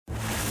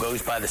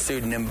Goes by the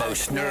pseudonym Bo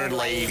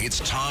Snerdley.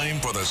 It's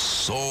time for the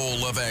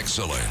Soul of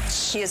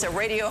Excellence. He is a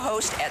radio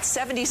host at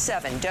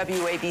 77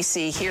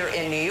 WABC here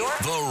in New York.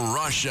 The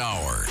Rush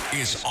Hour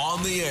is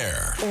on the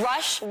air.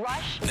 Rush.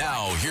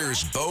 Now,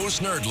 here's Bo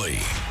Snerdley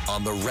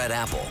on the Red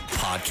Apple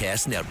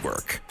Podcast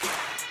Network.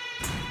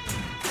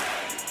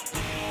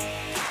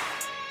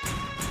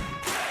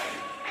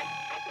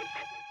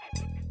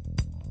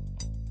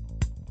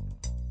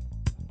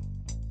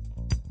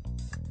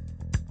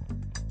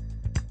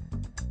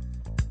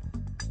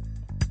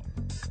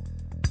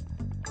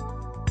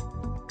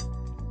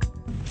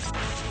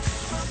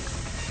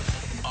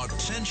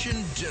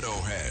 Attention Ditto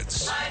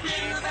Heads.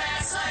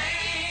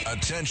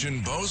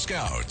 Attention Bo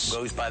Scouts.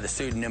 Goes by the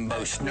pseudonym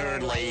Bo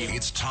Snerdley.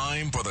 It's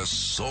time for the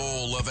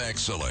Soul of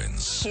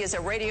Excellence. He is a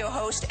radio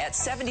host at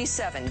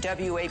 77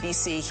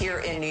 WABC here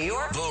in New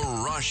York.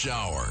 The Rush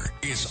Hour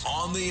is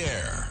on the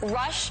air.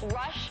 Rush.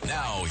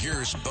 Now,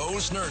 here's Bo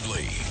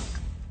Snerdley.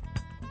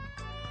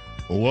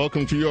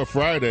 Welcome to your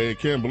Friday. I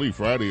can't believe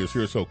Friday is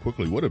here so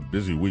quickly. What a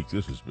busy week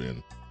this has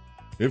been.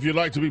 If you'd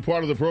like to be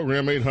part of the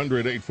program,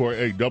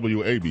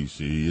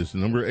 800-848-WABC is the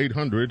number,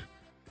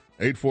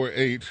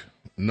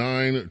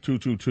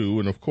 800-848-9222.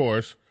 And, of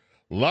course,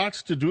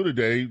 lots to do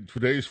today.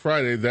 Today's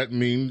Friday. That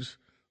means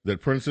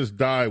that Princess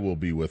Di will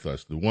be with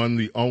us, the one,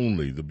 the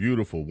only, the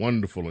beautiful,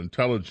 wonderful,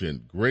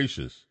 intelligent,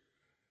 gracious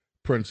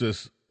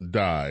Princess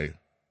Di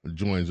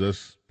joins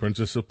us,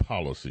 Princess of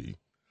Policy.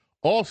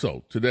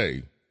 Also,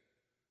 today,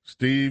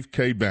 Steve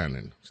K.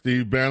 Bannon.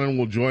 Steve Bannon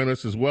will join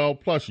us as well,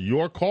 plus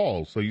your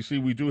calls. So you see,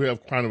 we do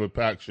have kind of a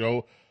packed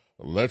show.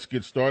 Let's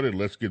get started.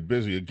 Let's get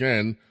busy.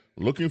 Again,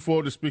 looking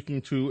forward to speaking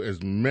with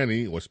as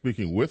many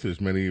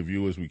of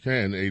you as we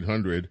can.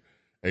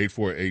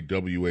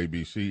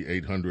 800-848-WABC,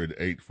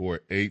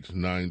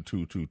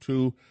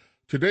 800-848-9222.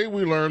 Today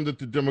we learned that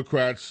the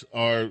Democrats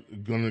are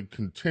going to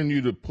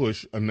continue to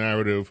push a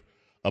narrative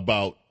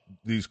about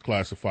these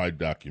classified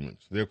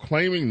documents. They're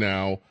claiming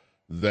now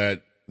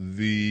that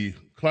the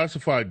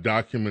classified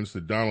documents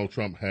that Donald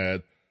Trump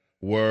had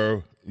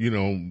were,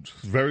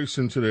 very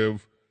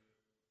sensitive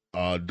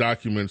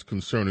documents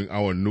concerning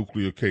our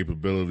nuclear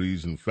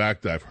capabilities. In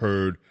fact, I've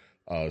heard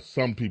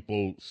some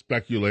people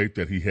speculate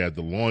that he had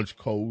the launch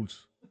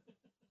codes,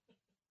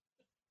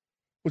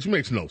 which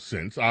makes no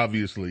sense,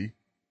 obviously.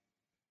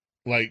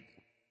 Like,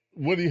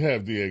 what do you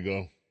have,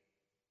 Diego?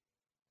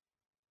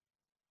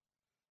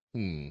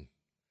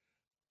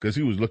 Because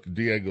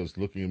Diego's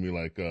looking at me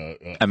like...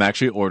 I'm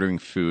actually ordering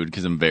food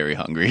because I'm very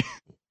hungry.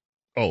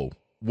 Oh,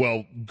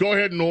 well, go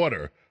ahead and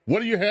order.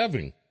 What are you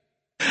having?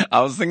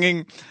 I was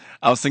thinking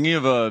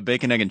of a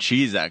bacon, egg, and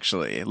cheese,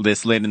 actually,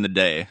 this late in the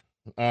day.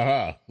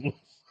 Uh-huh.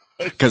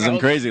 Because I'm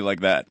crazy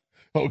like that.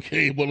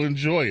 Okay, well,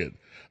 enjoy it.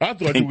 I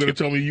thought you were going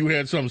to tell me you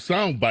had some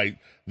soundbite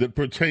that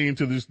pertained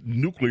to this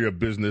nuclear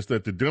business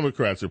that the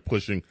Democrats are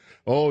pushing.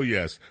 Oh,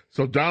 yes.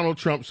 So Donald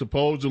Trump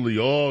supposedly,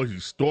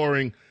 he's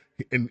storing...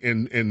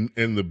 in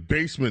the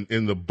basement,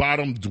 in the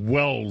bottom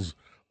dwells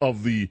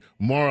of the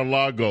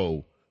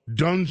Mar-a-Lago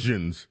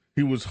dungeons,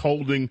 he was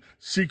holding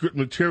secret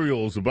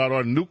materials about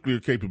our nuclear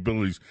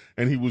capabilities,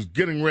 and he was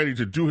getting ready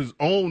to do his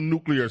own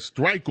nuclear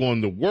strike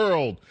on the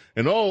world,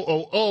 and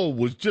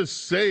was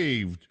just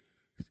saved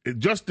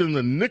just in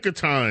the nick of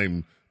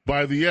time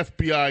by the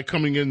FBI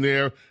coming in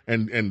there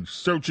and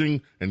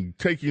searching and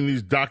taking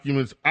these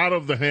documents out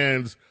of the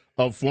hands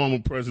of former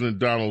President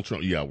Donald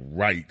Trump. Yeah,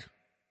 right.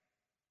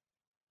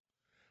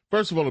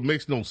 First of all, it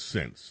makes no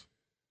sense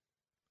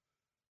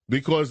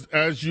because,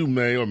 as you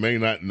may or may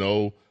not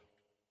know,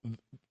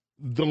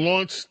 the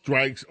launch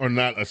strikes are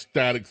not a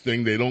static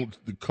thing. They don't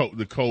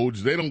the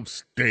codes. They don't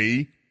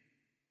stay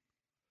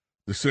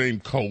the same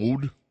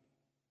code.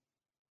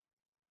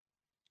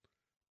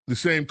 The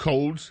same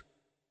codes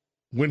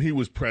when he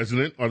was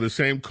president are the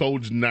same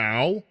codes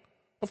now.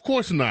 Of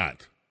course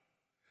not.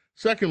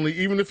 Secondly,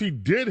 even if he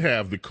did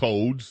have the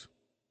codes,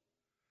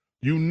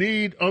 you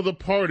need other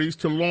parties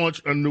to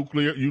launch a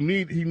nuclear. He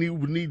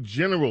would need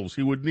generals.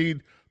 He would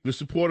need the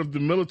support of the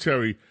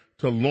military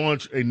to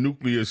launch a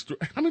nuclear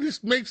strike. I mean,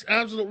 this makes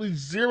absolutely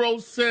zero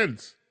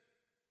sense.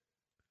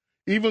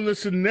 Even the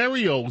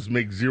scenarios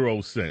make zero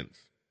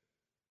sense.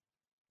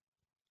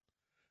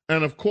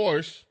 And of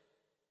course,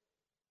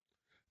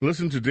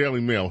 listen to Daily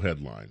Mail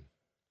headline.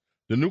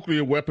 The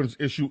nuclear weapons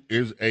issue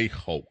is a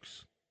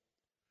hoax.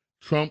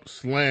 Trump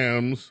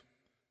slams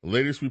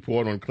latest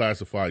report on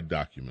classified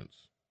documents.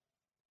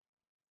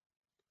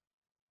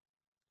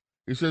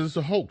 He says it's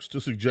a hoax to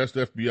suggest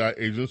FBI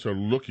agents were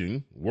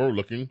looking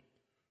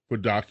for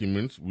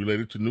documents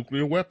related to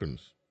nuclear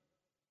weapons.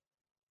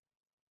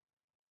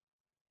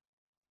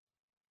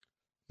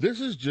 This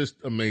is just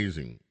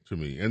amazing to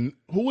me. And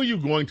who are you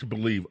going to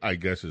believe, I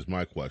guess, is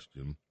my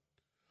question.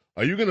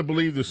 Are you going to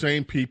believe the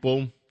same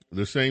people,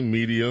 the same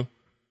media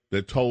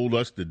that told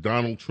us that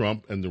Donald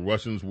Trump and the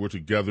Russians were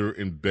together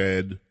in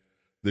bed,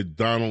 that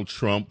Donald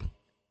Trump...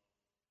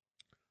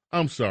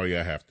 I'm sorry,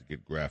 I have to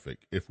get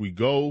graphic. If we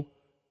go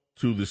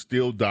to the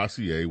Steele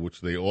dossier,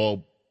 which they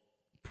all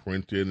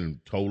printed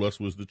and told us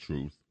was the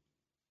truth,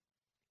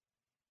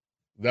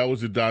 That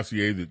was the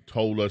dossier that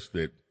told us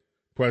that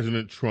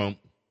President Trump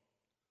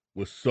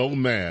was so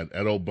mad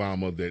at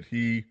Obama that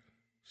he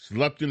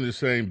slept in the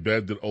same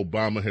bed that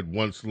Obama had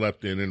once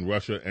slept in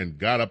Russia and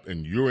got up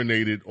and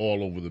urinated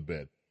all over the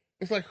bed.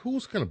 It's like,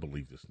 who's going to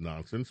believe this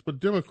nonsense? But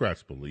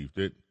Democrats believed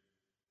it.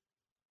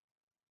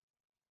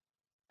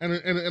 And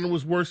it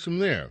was worse from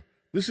there.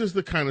 This is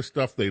the kind of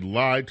stuff they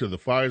lied to the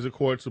FISA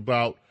courts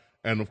about.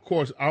 And, of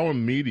course, our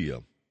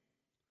media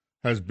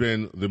has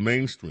been, the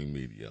mainstream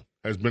media,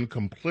 has been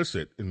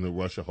complicit in the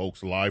Russia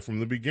hoax lie from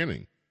the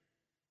beginning.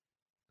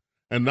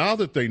 And now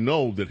that they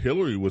know that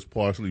Hillary was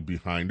partially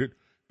behind it,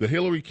 the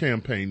Hillary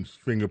campaign's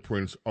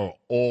fingerprints are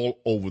all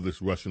over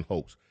this Russian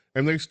hoax.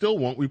 And they still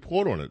won't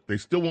report on it. They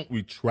still won't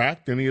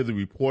retract any of the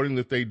reporting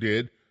that they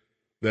did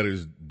that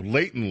is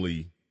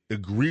blatantly,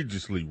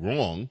 egregiously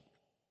wrong,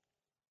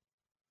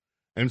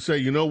 and say,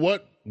 you know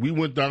what? We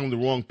went down the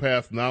wrong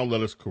path. Now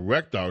let us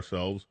correct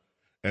ourselves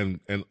and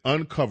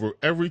uncover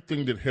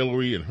everything that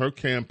Hillary and her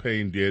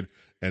campaign did.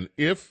 And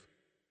if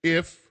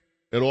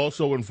it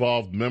also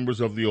involved members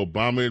of the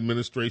Obama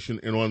administration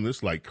in on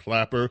this, like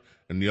Clapper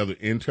and the other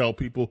intel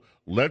people,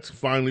 let's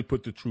finally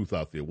put the truth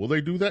out there. Will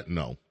they do that?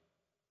 No.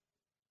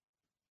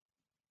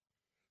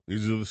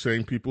 These are the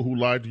same people who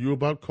lied to you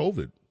about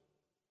COVID.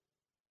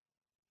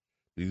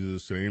 These are the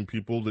same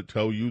people that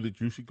tell you that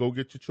you should go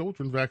get your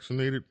children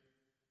vaccinated,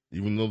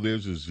 even though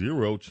there's a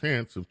 0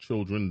 chance of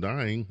children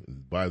dying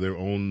by their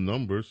own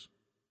numbers.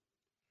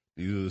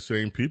 These are the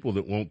same people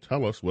that won't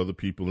tell us whether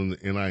people in the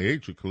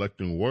NIH are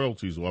collecting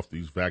royalties off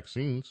these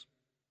vaccines.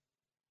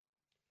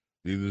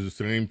 These are the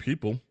same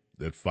people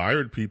that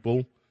fired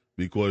people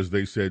because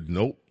they said,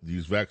 nope,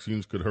 these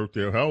vaccines could hurt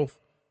their health,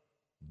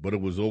 but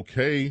it was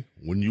okay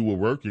when you were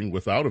working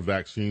without a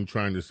vaccine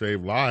trying to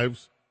save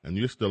lives and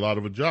you're still out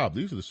of a job.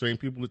 These are the same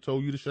people that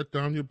told you to shut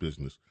down your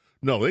business.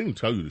 No, they didn't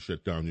tell you to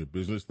shut down your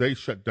business. They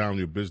shut down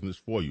your business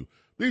for you.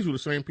 These were the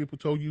same people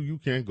who told you you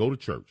can't go to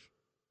church,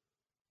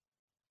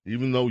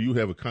 even though you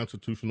have a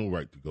constitutional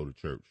right to go to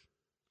church.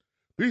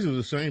 These are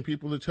the same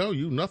people that tell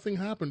you nothing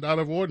happened out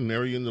of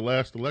ordinary in the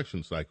last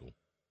election cycle.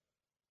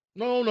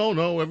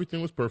 No,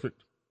 everything was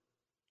perfect.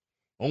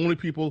 Only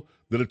people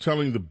that are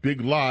telling the big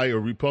lie are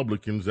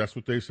Republicans. That's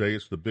what they say.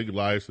 It's the big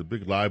lie. It's the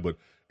big lie. But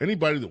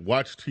anybody that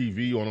watched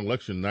TV on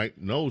election night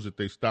knows that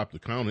they stopped the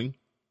counting,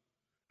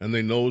 and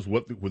they knows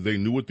they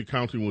knew what the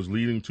counting was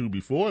leading to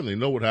before, and they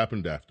know what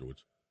happened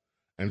afterwards.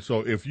 And so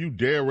if you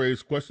dare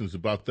raise questions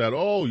about that,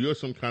 oh, you're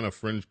some kind of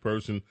fringe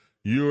person,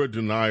 you're a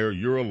denier,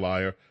 you're a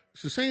liar.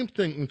 It's the same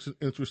thing,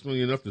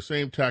 interestingly enough, the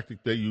same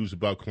tactic they use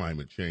about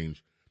climate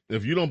change.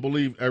 If you don't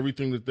believe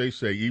everything that they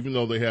say, even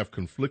though they have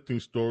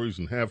conflicting stories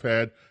and have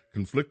had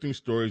conflicting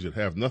stories that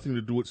have nothing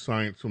to do with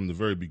science from the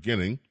very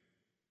beginning,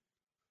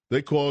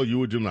 they call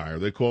you a denier.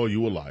 They call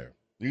you a liar.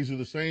 These are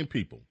the same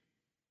people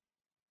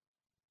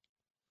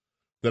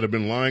that have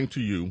been lying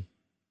to you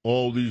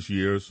all these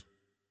years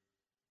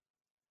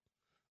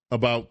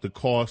about the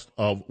cost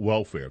of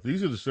welfare.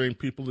 These are the same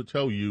people that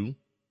tell you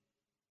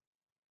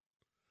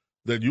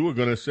that you are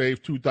going to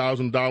save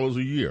 $2,000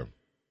 a year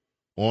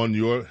on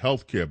your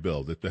health care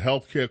bill, that the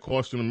health care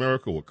costs in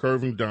America were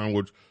curving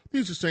downwards.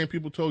 These are the same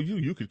people told you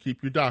you could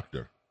keep your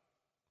doctor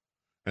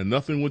and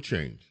nothing would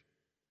change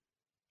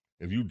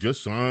if you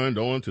just signed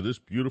on to this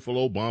beautiful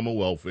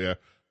Obamacare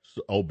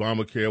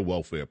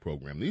welfare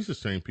program. These are the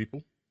same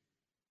people.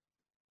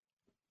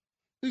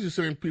 These are the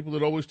same people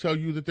that always tell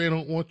you that they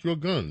don't want your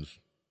guns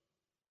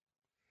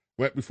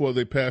right before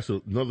they pass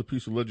another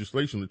piece of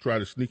legislation to try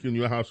to sneak in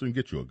your house and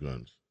get your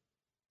guns.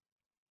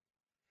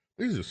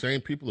 These are the same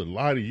people that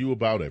lie to you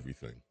about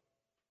everything.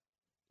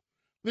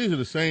 These are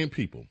the same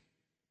people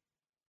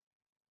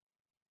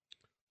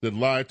that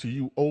lied to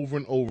you over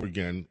and over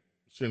again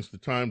since the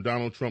time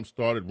Donald Trump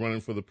started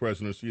running for the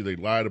presidency. They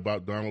lied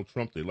about Donald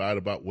Trump. They lied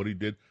about what he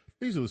did.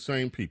 These are the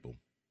same people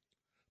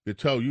that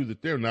tell you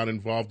that they're not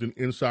involved in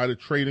insider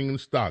trading in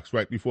stocks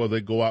right before they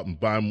go out and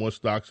buy more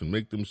stocks and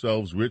make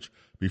themselves rich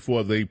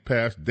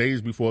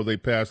days before they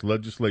pass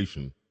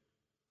legislation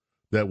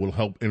that will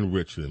help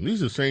enrich them.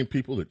 These are the same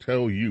people that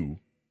tell you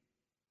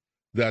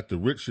that the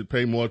rich should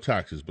pay more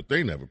taxes, but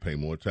they never pay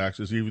more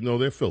taxes even though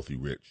they're filthy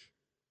rich.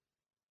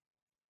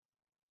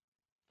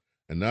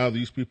 And now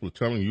these people are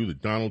telling you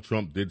that Donald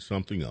Trump did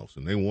something else,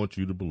 and they want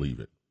you to believe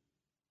it.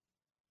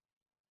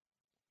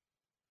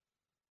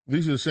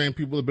 These are the same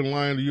people that have been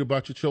lying to you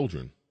about your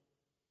children.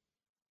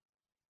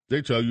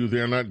 They tell you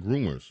they're not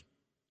groomers.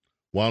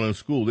 While in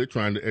school, they're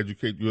trying to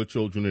educate your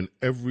children in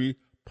every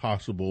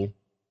possible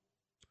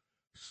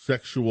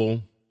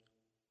sexual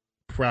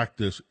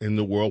practice in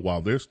the world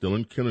while they're still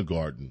in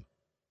kindergarten,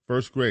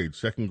 first grade,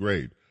 second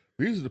grade.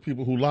 These are the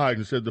people who lied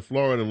and said the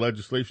Florida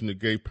legislation that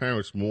gave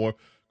parents more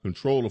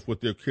control of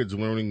what their kids are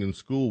learning in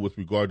school with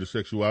regard to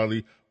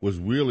sexuality was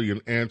really an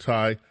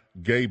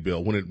anti-gay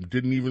bill when it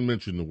didn't even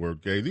mention the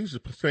word gay. These are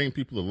the same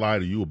people that lie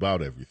to you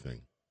about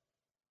everything.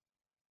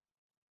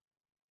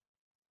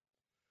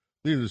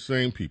 These are the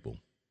same people.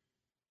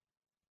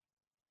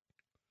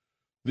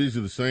 These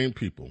are the same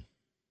people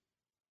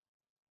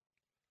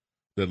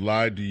that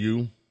lied to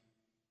you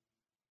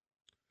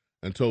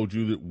and told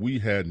you that we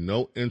had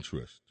no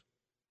interest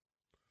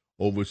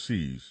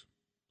overseas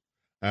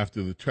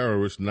after the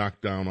terrorists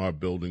knocked down our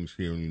buildings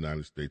here in the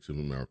United States of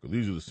America.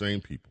 These are the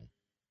same people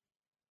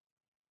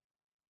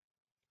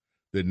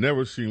that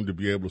never seem to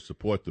be able to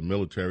support the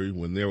military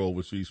when they're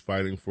overseas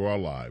fighting for our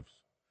lives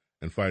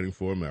and fighting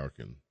for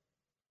Americans.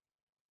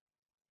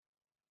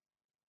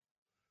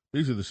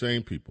 These are the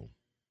same people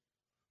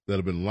that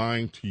have been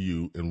lying to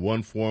you in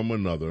one form or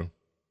another.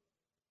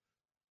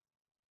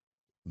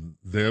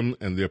 Them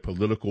and their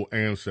political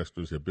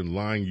ancestors have been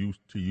lying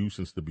to you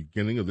since the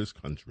beginning of this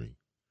country,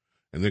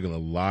 and they're going to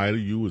lie to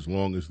you as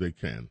long as they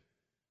can.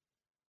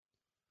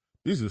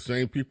 These are the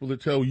same people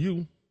that tell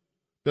you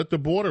that the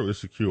border is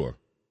secure,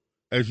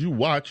 as you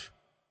watch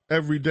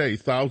every day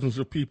thousands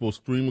of people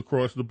stream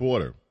across the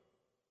border.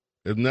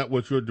 Isn't that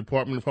what your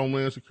Department of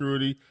Homeland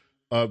Security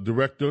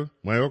Director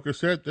Mayorkas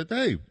said? That,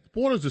 hey, the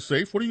borders are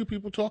safe. What are you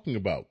people talking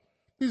about?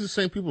 These are the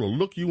same people that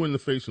look you in the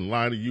face and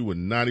lie to you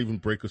and not even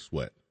break a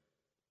sweat.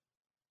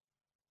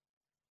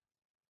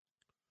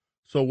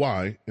 So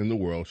why in the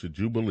world should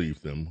you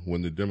believe them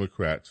when the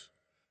Democrats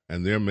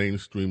and their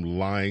mainstream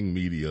lying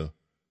media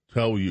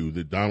tell you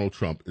that Donald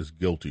Trump is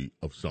guilty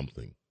of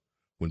something,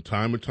 when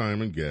time and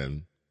time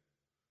again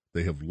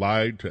they have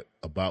lied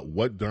about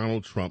what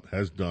Donald Trump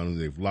has done, and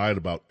they've lied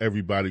about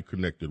everybody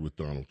connected with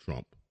Donald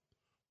Trump?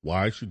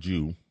 Why should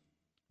you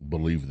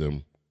believe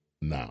them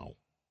now?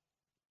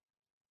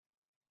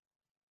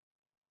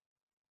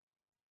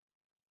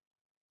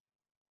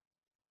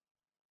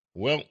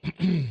 Well,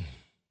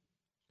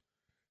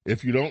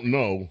 if you don't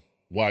know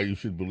why you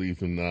should believe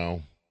them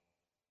now,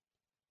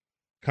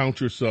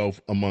 count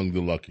yourself among the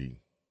lucky,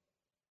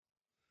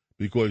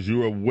 because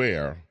you're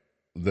aware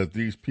that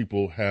these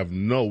people have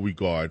no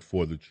regard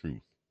for the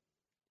truth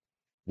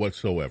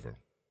whatsoever.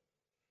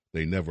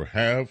 They never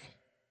have,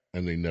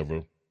 and they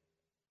never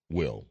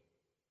will.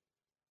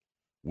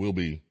 We'll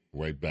be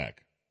right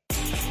back.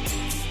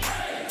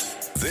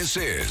 This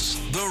is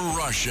The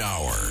Rush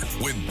Hour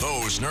with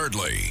Bo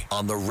Snerdley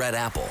on the Red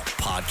Apple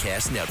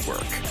Podcast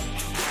Network.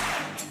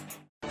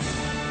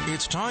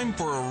 It's time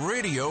for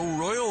Radio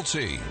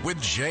Royalty with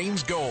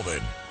James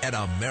Golden and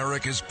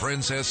America's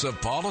Princess of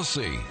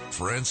Policy,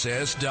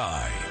 Princess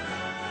Di.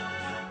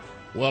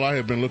 Well, I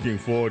have been looking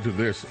forward to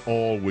this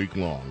all week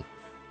long.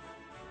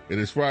 It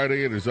is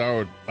Friday. It is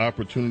our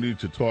opportunity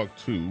to talk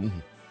to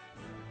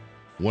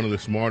one of the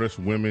smartest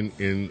women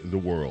in the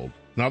world.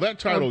 Now, that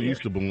title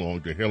used to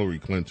belong to Hillary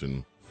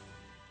Clinton,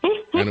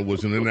 and it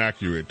was an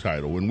inaccurate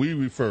title. When we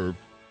refer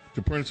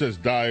to Princess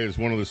Di as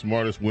one of the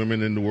smartest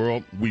women in the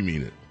world, we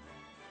mean it.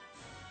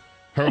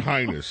 Her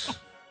Highness,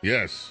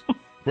 yes,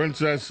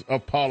 Princess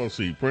of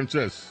Policy.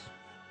 Princess,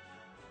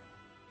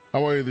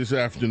 how are you this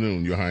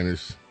afternoon, Your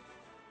Highness?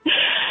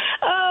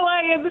 Oh,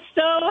 I am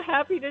so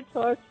happy to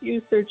talk to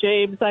you, Sir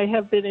James. I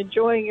have been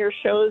enjoying your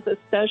shows,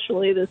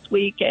 especially this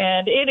week,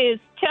 and it is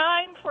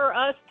time for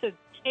us to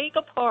take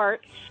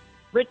apart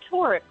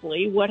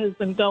rhetorically what has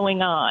been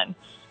going on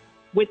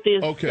with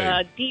this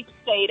deep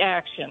state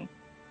action.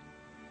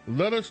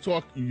 Let us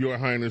talk, Your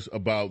Highness,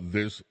 about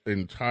this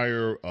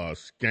entire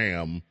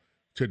scam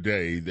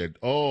today that,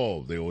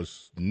 there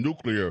was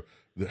nuclear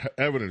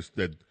evidence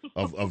that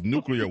of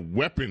nuclear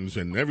weapons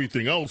and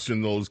everything else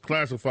in those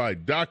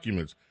classified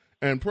documents.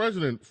 And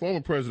former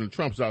President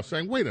Trump's out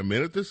saying, wait a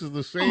minute, this is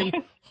the same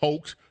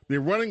hoax.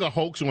 They're running a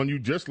hoax on you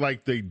just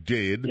like they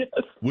did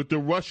with the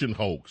Russian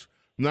hoax.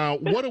 Now,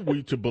 what are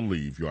we to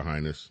believe, Your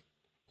Highness?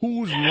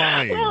 Who's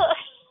lying? Well,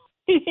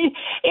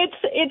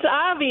 it's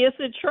obvious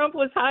that Trump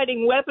was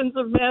hiding weapons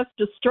of mass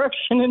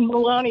destruction in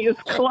Melania's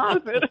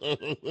closet.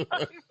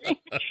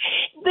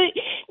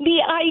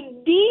 The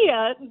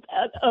idea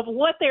of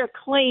what they're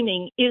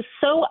claiming is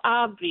so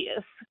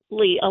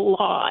obviously a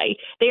lie.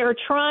 They are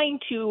trying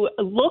to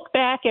look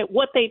back at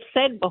what they've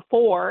said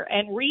before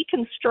and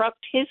reconstruct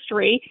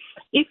history.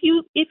 If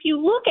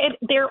you look at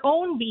their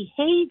own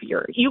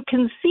behavior, you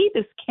can see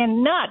this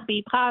cannot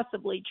be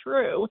possibly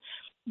true,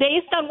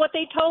 based on what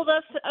they told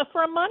us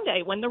from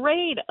Monday when the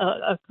raid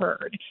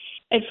occurred.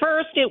 At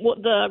first,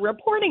 the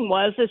reporting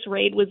was this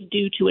raid was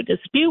due to a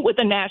dispute with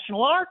the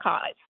National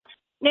Archives.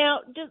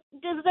 Now, does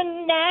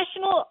the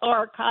National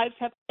Archives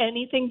have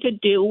anything to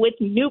do with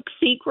nuke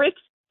secrets?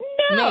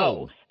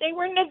 No. They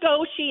were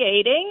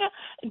negotiating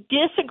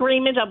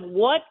disagreement of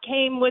what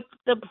came with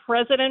the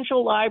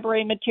presidential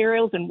library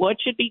materials and what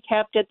should be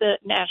kept at the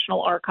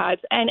National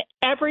Archives, and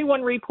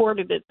everyone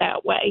reported it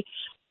that way.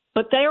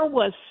 But there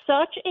was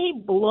such a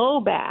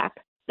blowback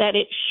that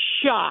it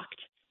shocked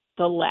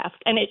the left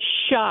and it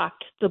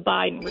shocked the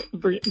Biden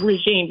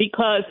regime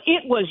because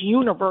it was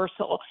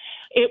universal.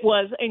 It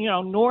was,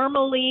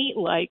 normally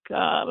like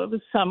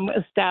some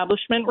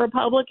establishment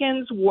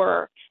Republicans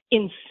were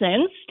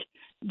incensed.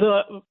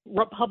 The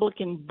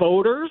Republican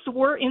voters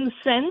were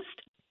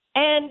incensed.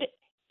 And,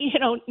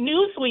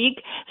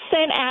 Newsweek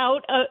sent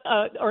out,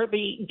 or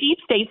the deep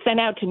state sent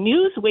out to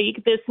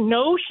Newsweek this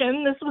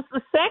notion, this was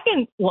the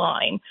second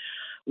line.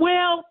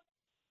 Well,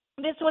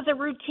 This was a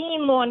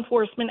routine law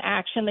enforcement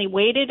action. They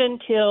waited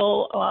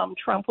until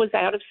Trump was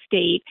out of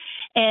state,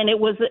 and it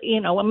was,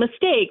 a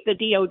mistake. The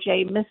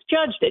DOJ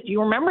misjudged it. Do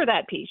you remember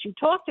that piece? You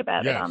talked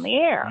about it on the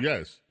air.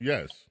 Yes.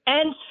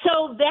 And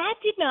so that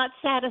did not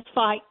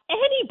satisfy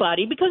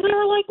anybody because they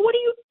were like, what are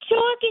you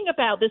talking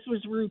about? This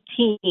was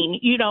routine.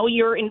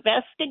 You're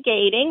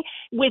investigating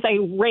with a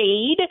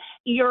raid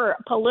your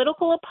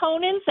political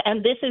opponents,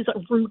 and this is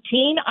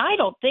routine? I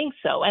don't think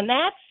so. And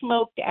that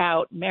smoked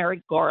out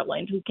Merrick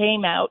Garland, who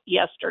came out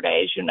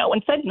yesterday, as you know,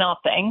 and said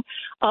nothing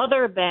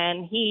other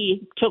than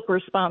he took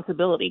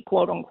responsibility,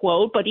 quote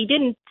unquote, but he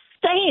didn't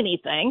say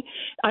anything.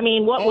 I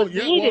mean, what was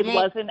needed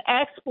was an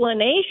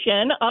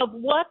explanation of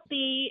what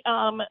the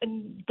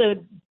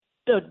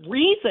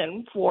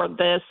reason for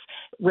this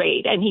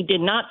raid, and he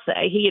did not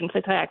say. He, in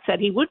fact, said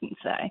he wouldn't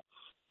say.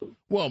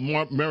 Well,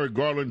 Merrick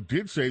Garland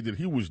did say that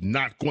he was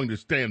not going to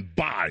stand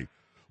by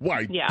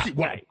why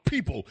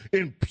people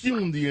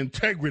impugn the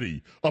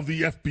integrity of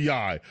the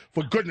FBI.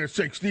 For goodness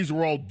sakes, these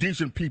are all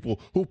decent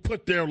people who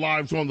put their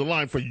lives on the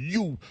line for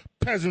you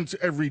peasants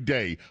every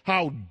day.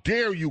 How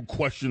dare you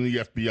question the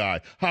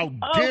FBI? How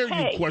dare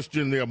you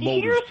question their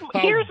motives?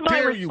 How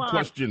dare you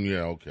question?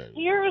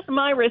 Here's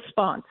my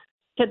response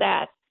to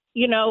that.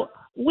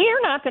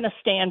 We're not going to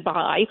stand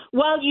by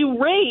while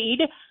you raid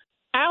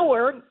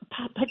our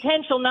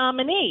potential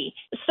nominee.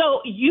 So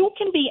you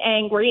can be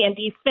angry and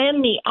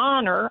defend the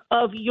honor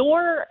of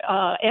your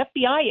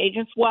FBI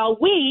agents while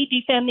we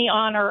defend the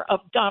honor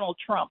of Donald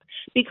Trump,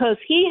 because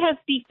he has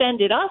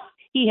defended us.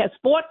 He has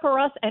fought for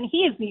us, and he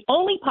is the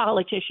only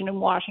politician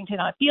in Washington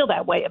I feel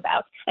that way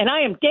about. And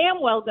I am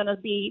damn well going to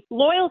be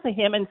loyal to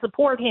him and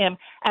support him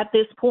at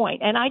this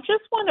point. And I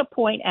just want to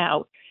point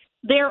out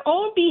their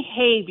own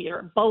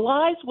behavior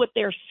belies what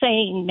they're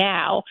saying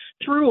now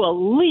through a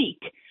leak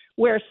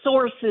where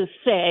sources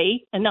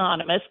say,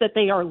 anonymous, that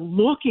they are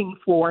looking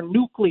for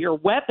nuclear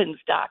weapons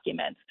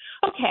documents.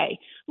 Okay,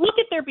 look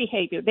at their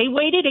behavior. They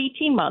waited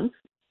 18 months.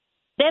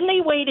 Then they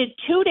waited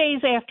 2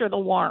 days after the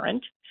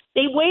warrant.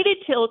 They waited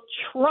till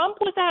Trump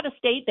was out of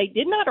state. They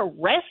did not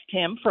arrest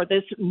him for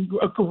this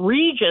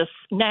egregious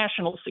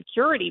national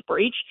security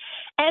breach.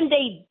 And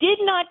they did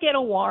not get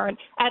a warrant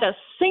at a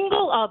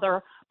single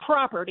other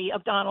property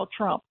of Donald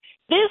Trump.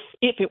 This,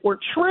 if it were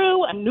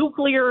true, a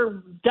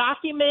nuclear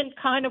document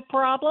kind of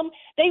problem,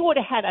 they would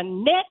have had a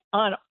net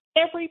on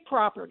every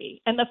property.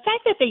 And the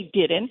fact that they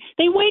didn't,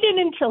 they waited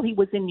until he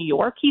was in New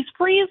York. He's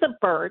free as a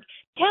bird,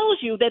 tells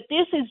you that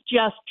this is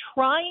just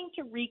trying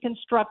to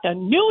reconstruct a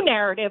new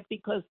narrative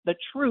because the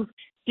truth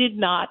did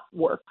not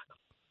work.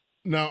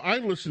 Now, I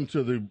listened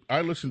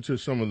to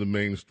some of the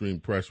mainstream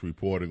press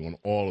reporting on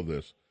all of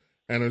this.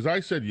 And as I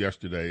said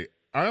yesterday,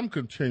 I'm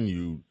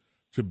continued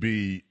to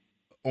be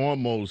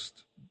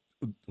almost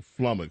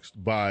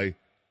flummoxed by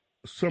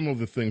some of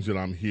the things that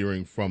I'm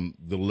hearing from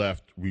the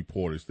left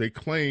reporters. They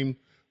claim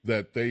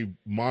that they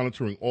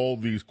monitoring all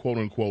these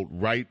quote-unquote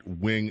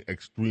right-wing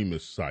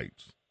extremist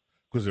sites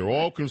because they're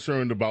all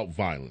concerned about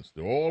violence.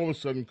 They're all of a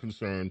sudden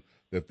concerned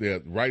that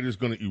their right is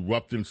going to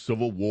erupt in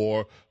civil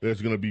war.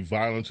 There's going to be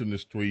violence in the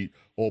street.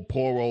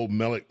 Poor old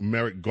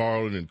Merrick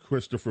Garland and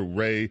Christopher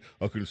Wray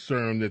are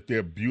concerned that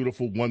their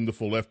beautiful,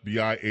 wonderful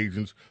FBI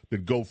agents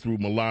that go through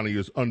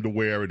Melania's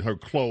underwear and her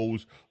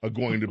clothes are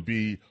going to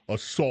be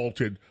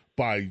assaulted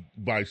by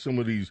some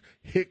of these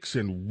hicks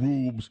and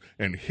rubes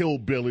and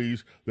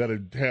hillbillies that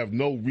have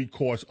no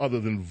recourse other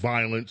than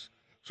violence.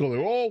 So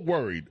they're all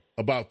worried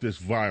about this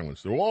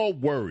violence. They're all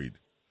worried.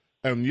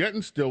 And yet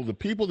and still, the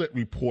people that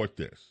report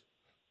this,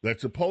 that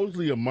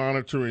supposedly are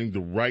monitoring the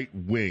right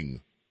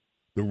wing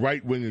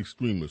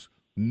extremists,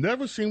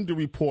 never seem to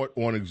report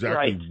on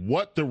exactly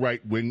what the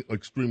right wing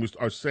extremists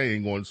are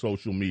saying on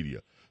social media.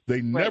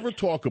 They never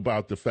talk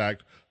about the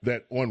fact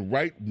that on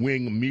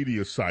right-wing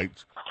media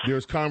sites,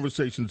 there's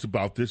conversations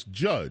about this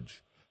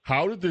judge.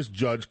 How did this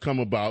judge come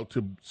about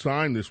to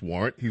sign this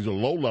warrant? He's a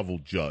low-level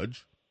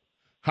judge.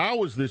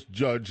 How has this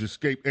judge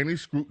escaped any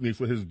scrutiny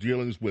for his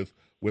dealings with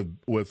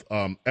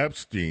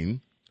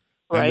Epstein?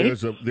 Right.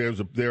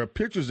 And there are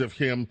pictures of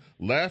him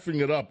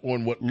laughing it up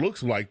on what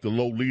looks like the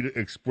Lolita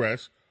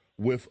Express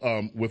with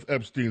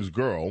Epstein's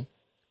girl.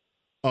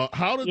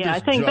 How did this I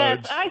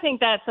think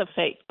that's a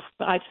fake.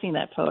 I've seen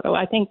that photo.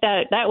 I think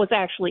that was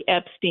actually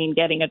Epstein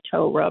getting a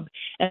toe rub,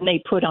 and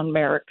they put on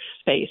Merrick's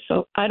face.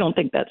 So I don't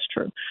think that's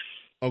true.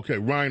 Okay,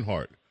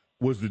 Reinhart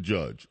was the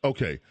judge.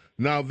 Okay,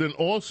 now then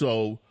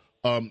also,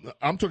 I'm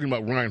talking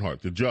about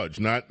Reinhart, the judge,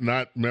 not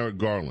Merrick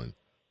Garland.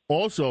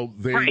 Also,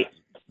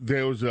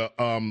 there was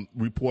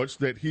reports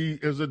that he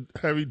is a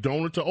heavy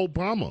donor to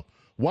Obama.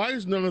 Why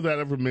is none of that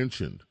ever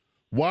mentioned?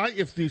 Why,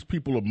 if these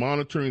people are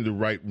monitoring the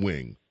right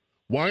wing,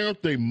 why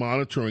aren't they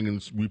monitoring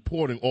and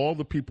reporting all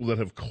the people that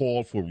have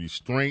called for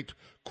restraint,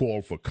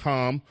 called for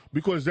calm?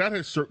 Because that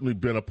has certainly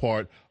been a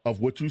part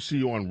of what you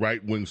see on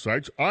right-wing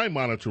sites. I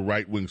monitor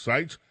right-wing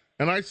sites,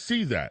 And I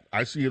see that.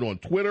 I see it on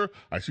Twitter.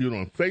 I see it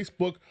on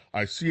Facebook.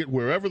 I see it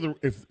wherever.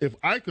 If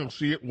I can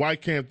see it, why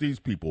can't these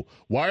people?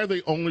 Why are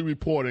they only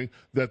reporting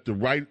that the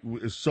right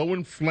is so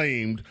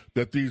inflamed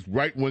that these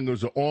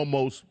right-wingers are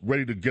almost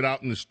ready to get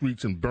out in the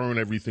streets and burn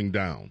everything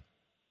down?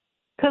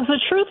 Because the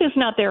truth is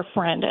not their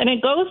friend. And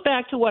it goes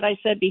back to what I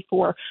said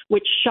before,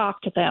 which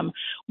shocked them,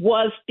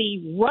 was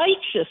the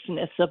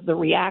righteousness of the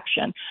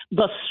reaction,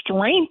 the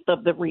strength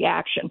of the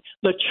reaction,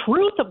 the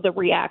truth of the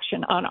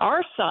reaction on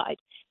our side.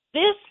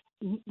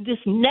 This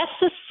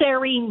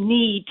necessary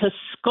need to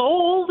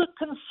scold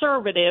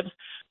conservatives,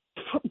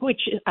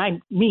 which I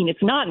mean,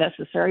 it's not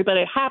necessary, but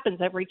it happens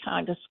every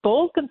time, to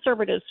scold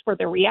conservatives for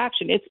their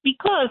reaction. It's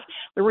because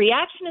the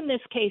reaction in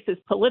this case is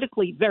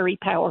politically very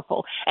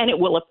powerful, and it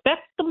will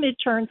affect the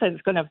midterms, and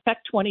it's going to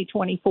affect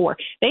 2024.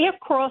 They have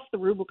crossed the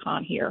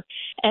Rubicon here,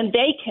 and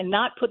they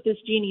cannot put this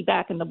genie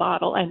back in the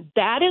bottle, and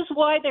that is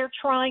why they're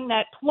trying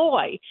that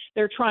ploy.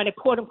 They're trying to,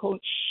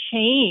 quote-unquote,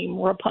 shame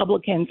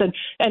Republicans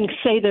and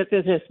say that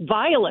there's this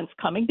violence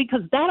coming,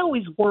 because that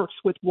always works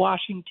with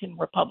Washington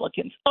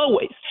Republicans,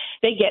 always.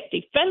 They get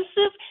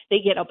defensive, they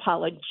get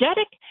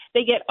apologetic,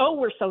 they get, oh,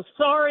 we're so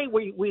sorry,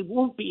 we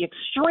won't be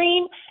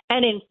extreme.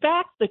 And in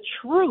fact, the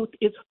truth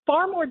is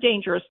far more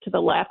dangerous to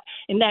the left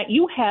in that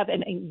you have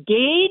an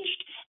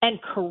engaged and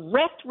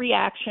correct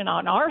reaction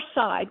on our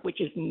side, which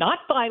is not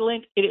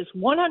violent. It is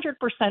 100%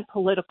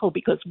 political,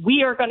 because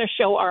we are going to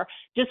show our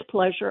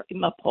displeasure in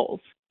the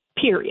polls,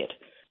 period.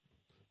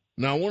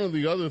 Now, one of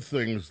the other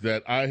things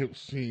that I have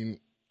seen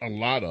a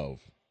lot of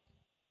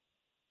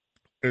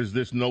is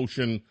this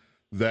notion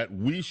that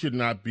we should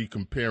not be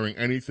comparing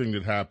anything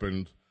that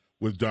happened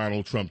with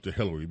Donald Trump to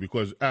Hillary,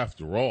 because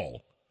after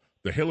all,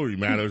 the Hillary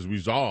matter is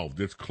resolved.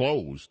 It's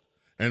closed.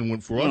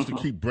 And for us to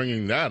keep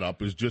bringing that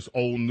up is just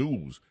old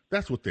news.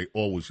 That's what they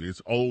always say.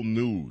 It's old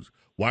news.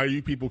 Why do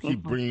you people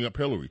keep bringing up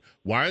Hillary?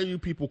 Why are you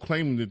people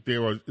claiming that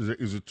there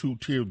is a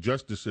two-tier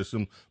justice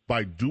system?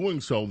 By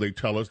doing so, they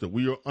tell us that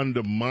we are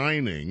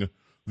undermining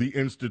the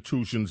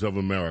institutions of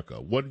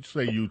America. What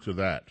say you to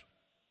that?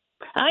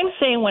 I'm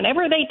saying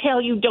whenever they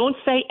tell you don't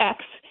say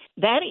X,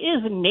 that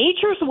is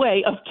nature's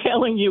way of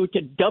telling you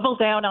to double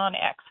down on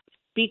X,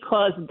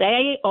 because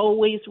they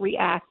always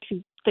react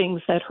to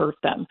things that hurt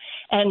them.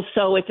 And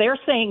so if they're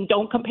saying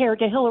don't compare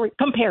to Hillary,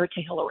 compare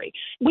to Hillary.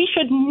 We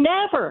should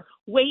never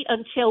wait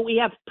until we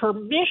have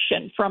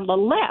permission from the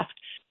left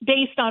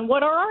based on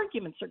what our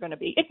arguments are going to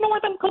be.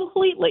 Ignore them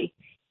completely.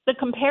 The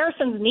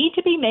comparisons need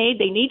to be made.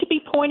 They need to be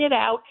pointed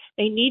out.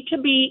 They need to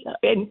be,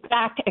 in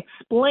fact,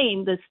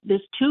 explained.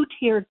 This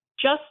two-tiered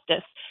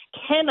justice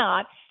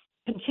cannot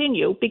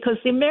continue, because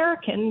the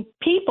American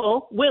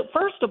people will,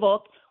 first of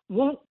all,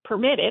 won't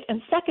permit it.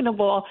 And second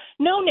of all,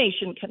 no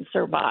nation can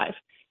survive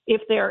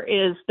if there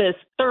is this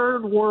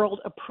third world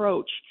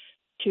approach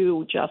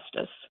to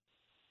justice.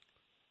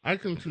 I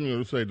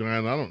continue to say,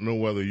 Diane, I don't know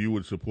whether you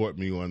would support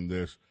me on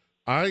this.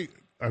 I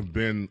have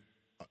been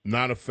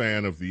not a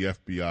fan of the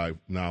FBI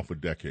now for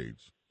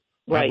decades.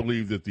 Right. I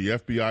believe that the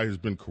FBI has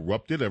been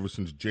corrupted ever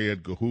since J.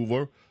 Edgar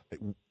Hoover,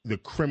 the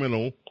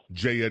criminal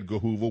J. Edgar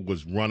Hoover,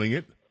 was running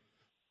it.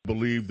 I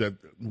believe that,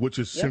 which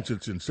is since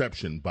its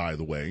inception, by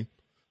the way.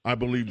 I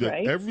believe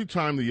that every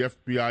time the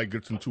FBI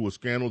gets into a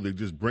scandal, they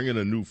just bring in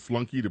a new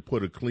flunky to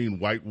put a clean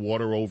white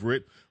water over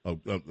it,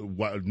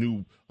 a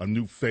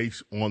new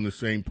face on the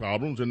same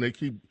problems, and they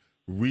keep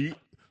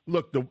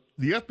Look, the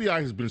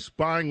FBI has been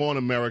spying on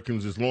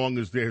Americans as long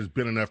as there has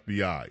been an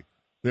FBI.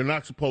 They're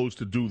not supposed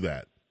to do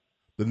that.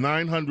 The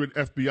 900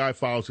 FBI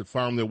files that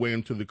found their way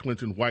into the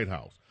Clinton White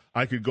House.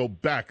 I could go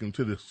back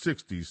into the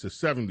 60s, the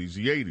 70s,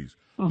 the 80s,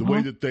 the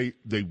way that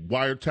they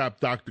wiretapped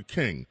Dr.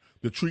 King,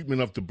 the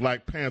treatment of the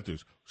Black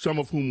Panthers, some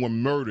of whom were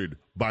murdered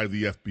by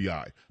the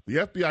FBI. The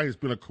FBI has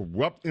been a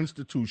corrupt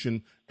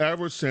institution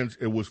ever since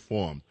it was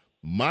formed.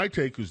 My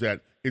take is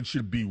that it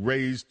should be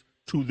razed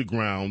to the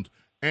ground,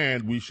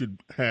 and we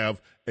should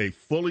have a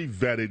fully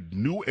vetted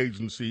new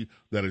agency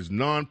that is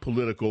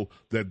non-political,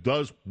 that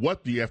does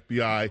what the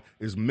FBI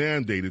is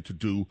mandated to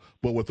do,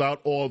 but without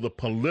all the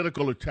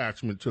political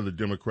attachment to the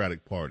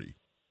Democratic Party.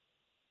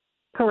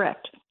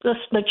 Correct.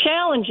 The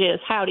challenge is,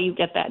 how do you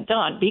get that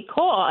done?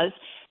 Because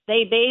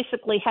they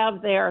basically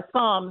have their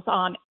thumbs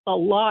on a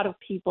lot of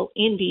people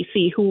in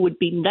D.C. who would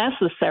be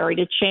necessary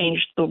to change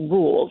the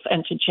rules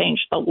and to change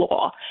the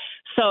law.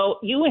 So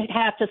you would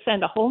have to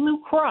send a whole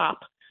new crop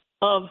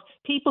of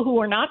people who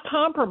are not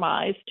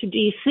compromised to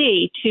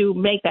D.C. to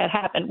make that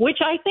happen, which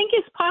I think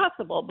is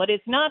possible, but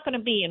it's not going to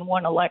be in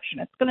one election.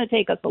 It's going to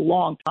take us a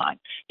long time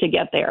to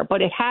get there,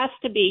 but it has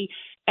to be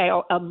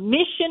a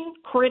mission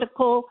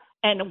critical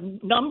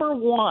and number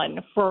one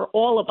for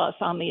all of us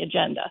on the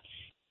agenda.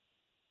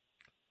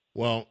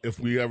 Well, if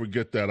we ever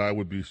get that, I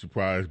would be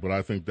surprised, but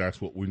I think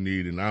that's what we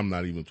need, and I'm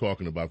not even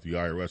talking about the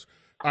IRS.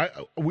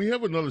 We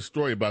have another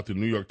story about the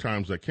New York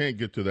Times. I can't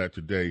get to that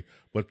today,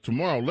 but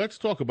tomorrow let's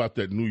talk about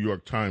that New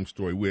York Times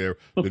story where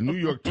the New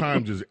York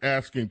Times is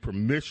asking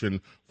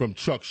permission from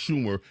Chuck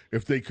Schumer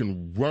if they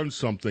can run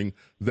something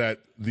that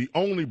the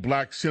only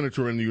black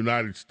senator in the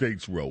United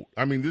States wrote.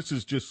 I mean, this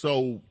is just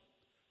so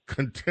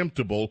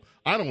contemptible.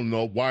 I don't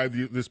know why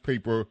this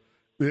paper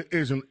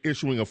isn't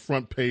issuing a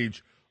front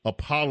page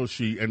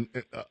apology and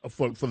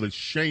for the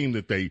shame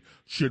that they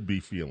should be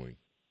feeling.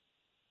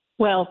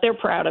 Well, they're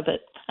proud of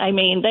it. I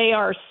mean, they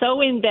are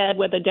so in bed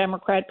with the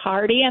Democrat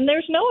Party, and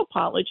there's no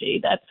apology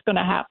that's going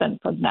to happen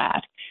from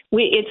that.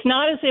 It's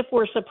not as if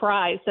we're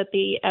surprised that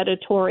the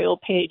editorial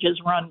page is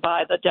run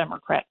by the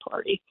Democrat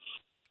Party.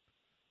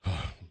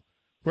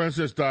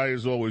 Princess Di,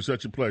 as always,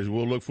 such a pleasure.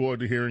 We'll look forward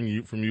to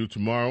hearing from you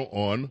tomorrow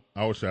on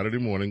our Saturday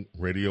morning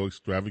radio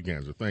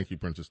extravaganza. Thank you,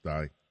 Princess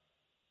Di.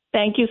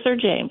 Thank you, Sir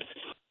James.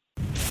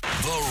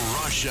 The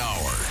Rush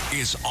Hour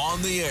is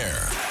on the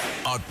air.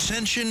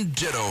 Attention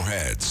Ditto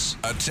Heads.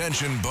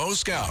 Attention Bo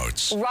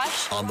Scouts.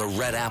 Rush on the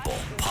Red Apple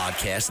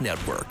Podcast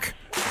Network.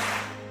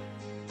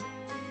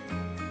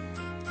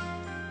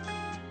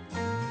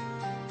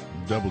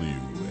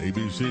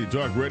 WABC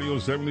Talk Radio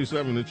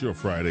 77. It's your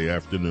Friday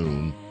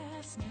afternoon.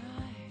 Last night,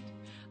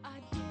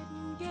 I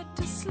didn't get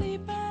to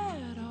sleep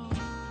at all.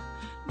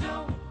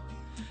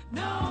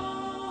 No.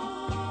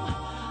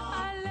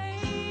 I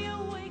lay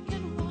awake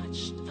and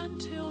watched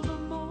until the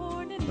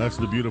morning. That's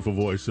the beautiful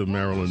voice of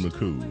Marilyn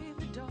McCoo.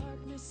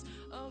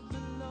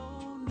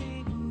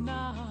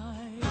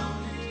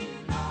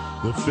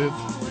 The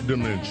Fifth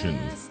Dimension.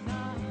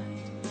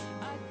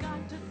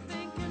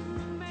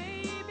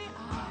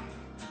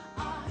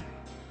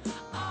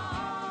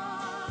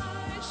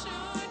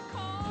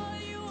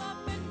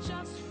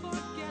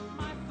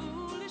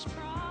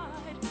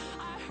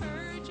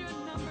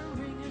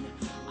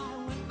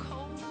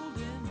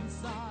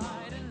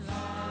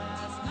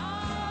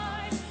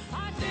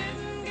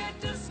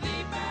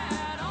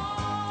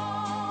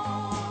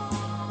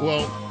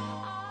 Well,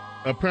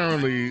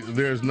 apparently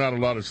there's not a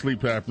lot of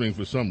sleep happening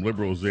for some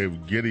liberals. They're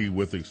giddy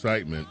with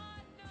excitement.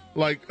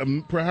 Like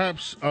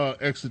perhaps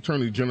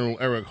ex-Attorney General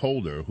Eric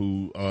Holder,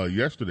 who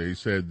yesterday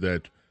said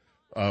that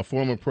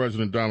former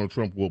President Donald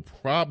Trump will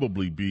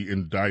probably be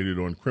indicted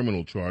on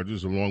criminal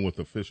charges along with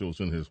officials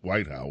in his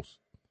White House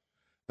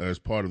as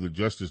part of the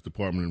Justice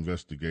Department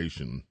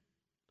investigation,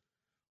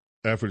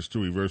 efforts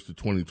to reverse the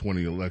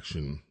 2020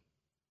 election.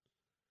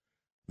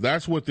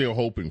 That's what they're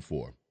hoping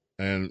for.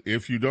 And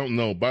if you don't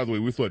know, by the way,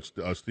 we thought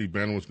Steve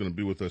Bannon was going to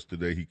be with us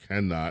today. He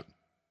cannot,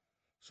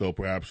 so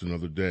perhaps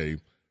another day.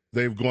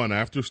 They've gone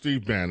after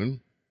Steve Bannon.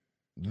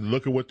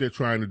 Look at what they're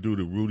trying to do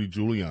to Rudy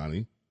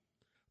Giuliani.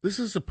 This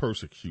is a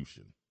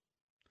persecution.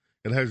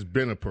 It has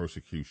been a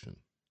persecution.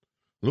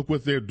 Look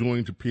what they're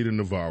doing to Peter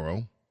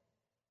Navarro.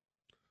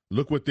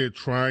 Look what they're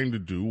trying to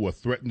do or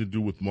threaten to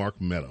do with Mark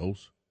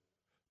Meadows.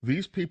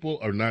 These people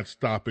are not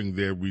stopping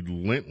their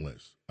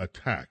relentless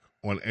attack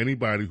on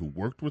anybody who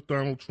worked with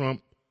Donald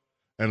Trump.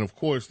 And, of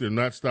course, they're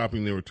not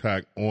stopping their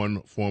attack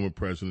on former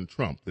President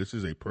Trump. This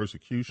is a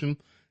persecution.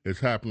 It's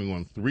happening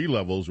on 3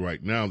 levels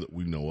right now that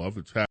we know of.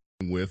 It's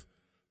happening with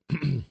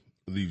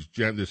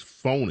this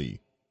phony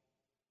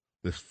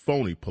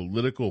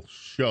political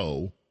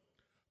show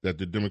that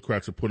the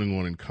Democrats are putting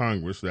on in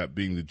Congress, that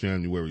being the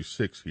January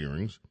 6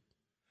 hearings.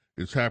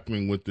 It's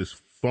happening with this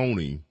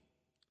phony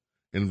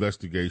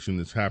investigation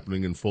that's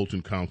happening in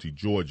Fulton County,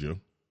 Georgia.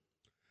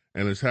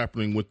 And it's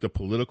happening with the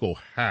political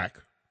hack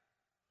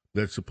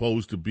that's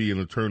supposed to be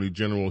an attorney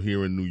general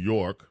here in New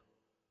York,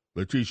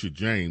 Letitia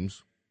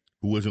James,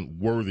 who isn't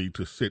worthy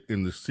to sit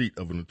in the seat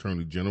of an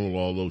attorney general,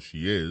 although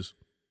she is.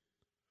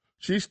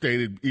 She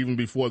stated even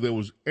before there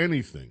was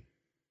anything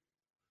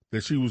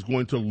that she was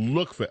going to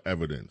look for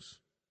evidence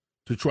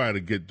to try to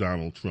get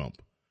Donald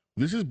Trump.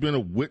 This has been a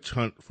witch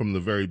hunt from the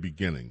very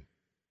beginning.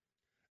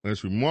 And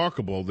it's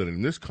remarkable that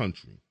in this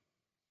country,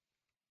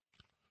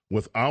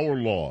 with our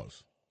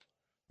laws,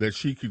 that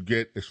she could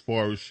get as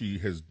far as she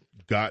has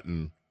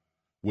gotten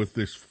with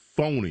this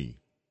phony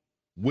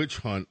witch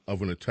hunt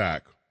of an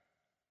attack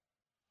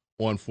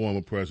on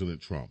former President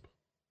Trump.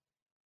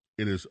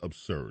 It is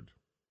absurd.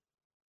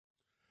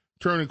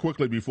 Turning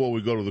quickly before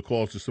we go to the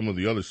calls to some of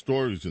the other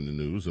stories in the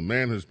news, a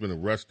man has been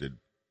arrested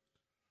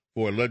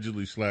for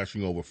allegedly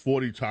slashing over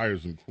 40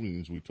 tires in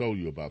Queens. We told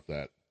you about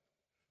that.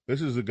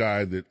 This is a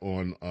guy that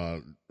on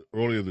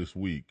earlier this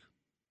week,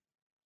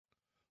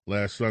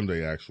 last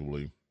Sunday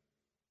actually,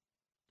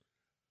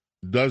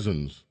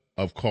 dozens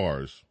of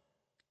cars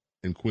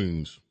in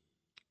Queens,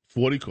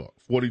 40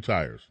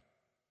 tires,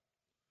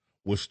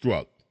 was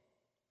struck.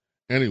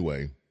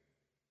 Anyway,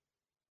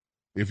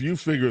 if you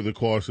figure the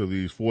cost of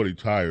these 40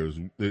 tires,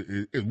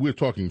 we're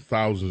talking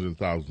thousands and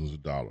thousands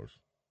of dollars.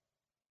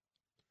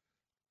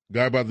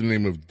 Guy by the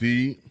name of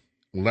D.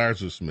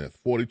 Lazarsmith,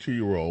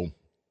 42-year-old,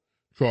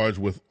 charged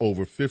with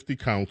over 50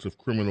 counts of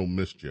criminal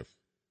mischief,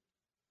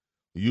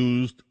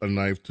 used a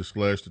knife to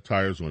slash the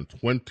tires on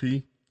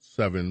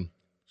 27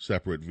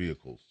 separate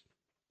vehicles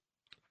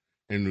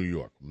in New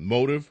York.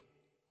 Motive?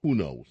 Who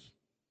knows?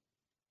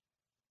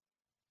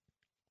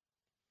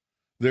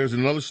 There's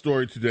another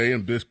story today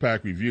in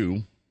BizPac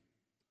Review.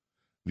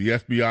 The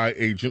FBI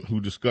agent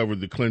who discovered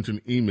the Clinton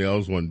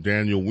emails on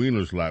Daniel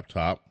Weiner's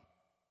laptop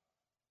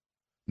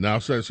now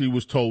says he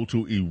was told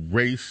to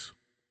erase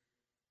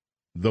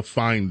the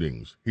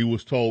findings. He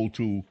was told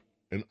to,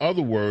 in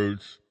other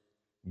words,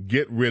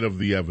 get rid of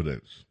the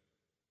evidence.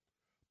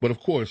 But, of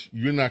course,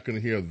 you're not going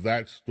to hear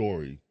that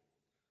story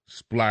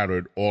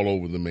splattered all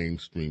over the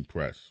mainstream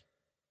press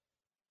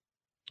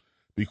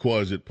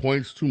because it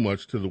points too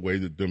much to the way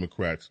that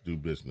Democrats do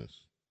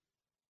business.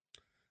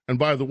 And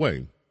by the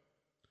way,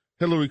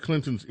 Hillary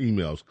Clinton's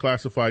emails,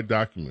 classified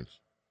documents,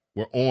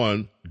 were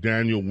on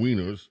Daniel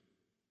Weiner's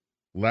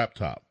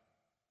laptop.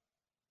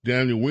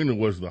 Daniel Weiner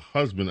was the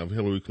husband of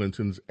Hillary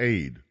Clinton's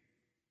aide.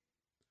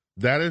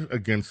 That is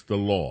against the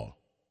law.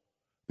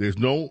 There's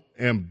no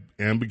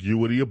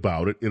ambiguity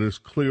about it. It is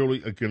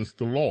clearly against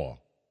the law.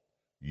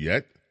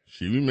 Yet,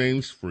 she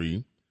remains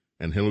free,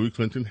 and Hillary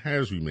Clinton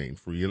has remained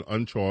free and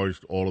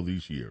uncharged all of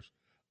these years.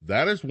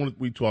 That is what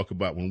we talk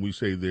about when we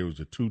say there is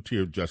a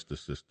two-tier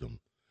justice system.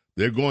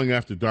 They're going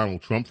after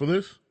Donald Trump for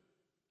this.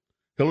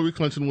 Hillary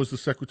Clinton was the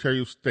Secretary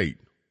of State.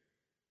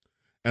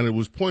 And it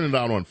was pointed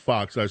out on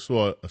Fox. I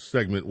saw a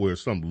segment where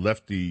some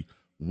lefty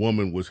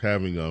woman was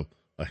having a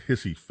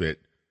hissy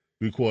fit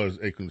because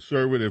a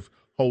conservative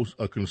host,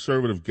 a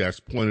conservative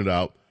guest, pointed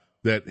out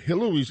that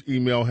Hillary's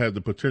email had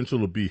the potential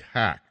to be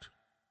hacked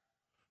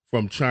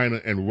from China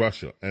and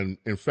Russia. And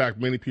in fact,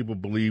 many people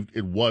believed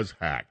it was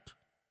hacked.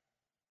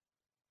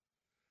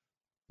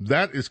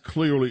 That is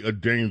clearly a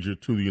danger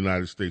to the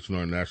United States and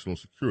our national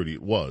security.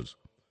 It was.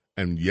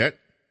 And yet,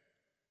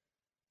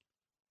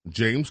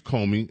 James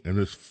Comey and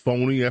his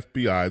phony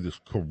FBI, this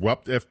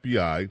corrupt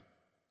FBI,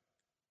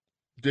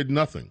 did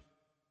nothing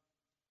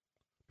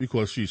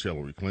because she's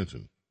Hillary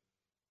Clinton.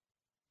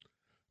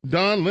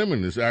 Don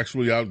Lemon is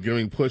actually out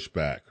giving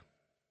pushback.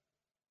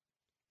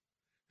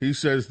 He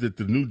says that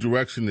the new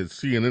direction that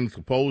CNN is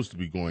supposed to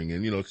be going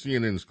in,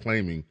 CNN is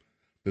claiming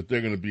that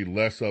they're going to be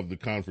less of the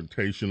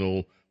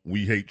confrontational,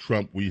 we hate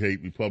Trump, we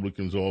hate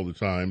Republicans all the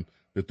time,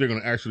 that they're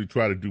going to actually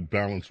try to do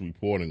balanced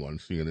reporting on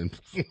CNN.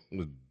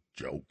 A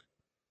joke.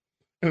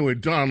 Anyway,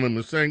 Don Lemon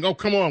is saying, oh,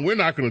 come on, we're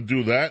not going to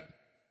do that.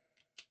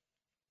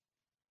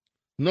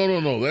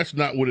 No, that's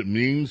not what it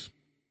means.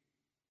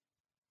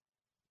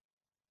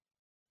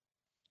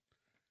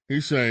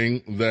 He's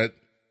saying that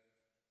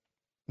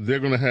they're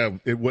going to have,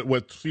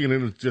 what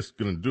CNN is just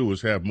going to do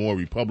is have more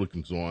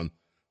Republicans on.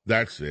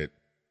 That's it.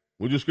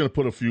 We're just going to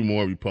put a few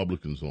more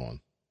Republicans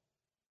on.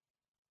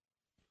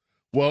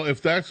 Well,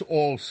 if that's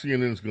all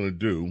CNN's going to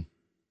do,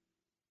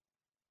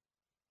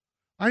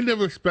 I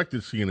never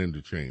expected CNN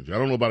to change. I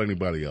don't know about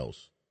anybody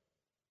else.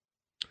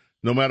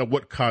 No matter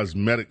what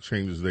cosmetic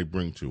changes they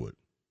bring to it.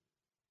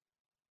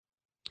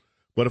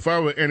 But if I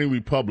were any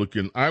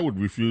Republican, I would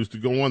refuse to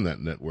go on that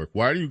network.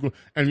 Why do you go?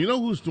 And you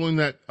know who's doing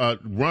that?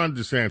 Ron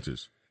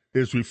DeSantis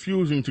is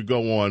refusing to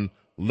go on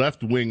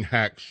left-wing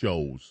hack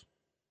shows.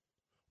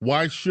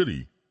 Why should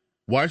he?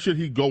 Why should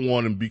he go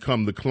on and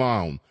become the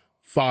clown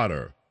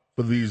fodder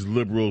for these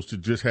liberals to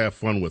just have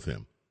fun with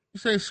him?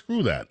 He's saying,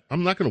 screw that.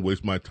 I'm not going to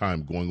waste my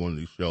time going on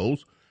these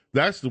shows.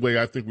 That's the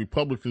way I think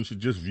Republicans should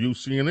just view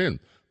CNN.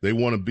 They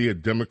want to be a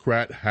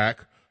Democrat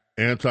hack,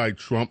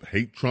 anti-Trump,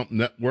 hate Trump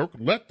network.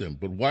 Let them.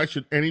 But why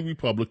should any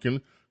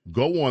Republican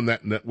go on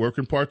that network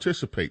and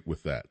participate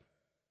with that?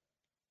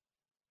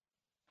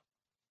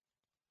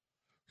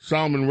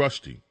 Salman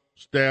Rushdie,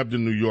 stabbed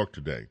in New York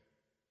today.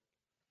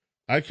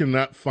 I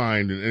cannot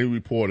find in any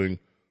reporting,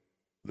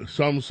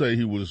 some say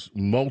he was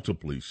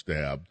multiply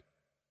stabbed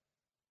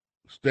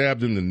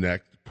in the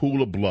neck,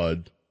 pool of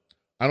blood.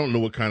 I don't know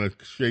what kind of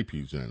shape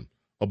he's in.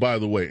 Oh, by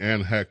the way,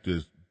 Ann Hecht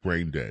is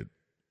brain dead.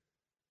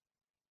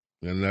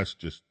 And that's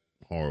just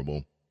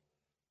horrible.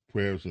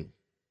 Prayers and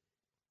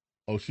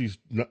she's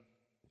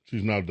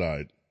now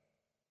died.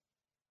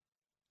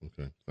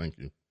 Okay, thank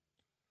you.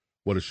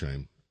 What a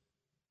shame.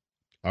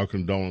 Our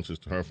condolences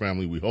to her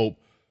family. We hope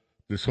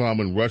that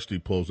Salman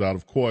Rushdie pulls out.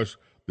 Of course,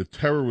 the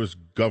terrorist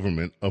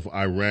government of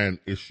Iran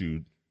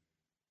issued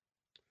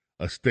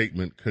a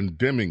statement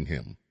condemning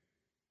him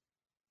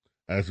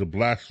as a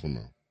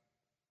blasphemer,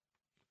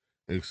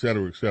 et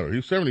cetera, et cetera.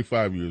 He's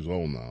 75 years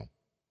old now.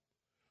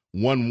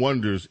 One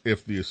wonders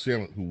if the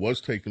assailant who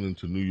was taken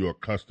into New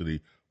York custody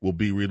will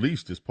be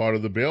released as part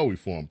of the bail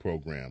reform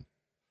program.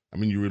 I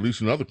mean, you're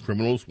releasing other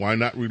criminals. Why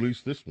not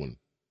release this one?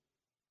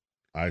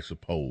 I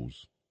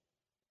suppose.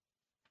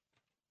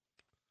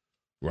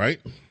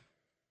 Right?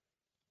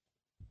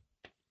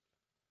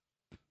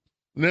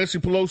 Nancy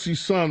Pelosi's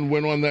son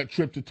went on that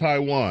trip to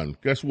Taiwan.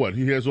 Guess what?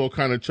 He has all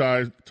kind of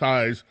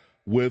ties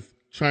with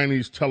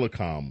Chinese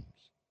telecoms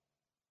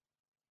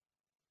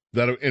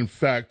that are, in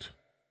fact,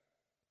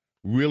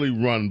 really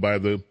run by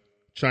the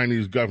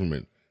Chinese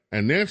government.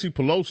 And Nancy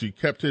Pelosi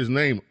kept his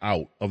name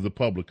out of the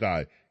public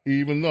eye,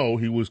 even though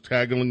he was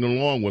tagging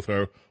along with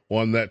her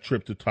on that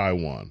trip to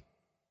Taiwan.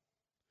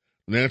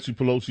 Nancy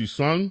Pelosi's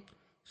son,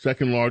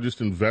 second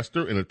largest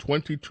investor in a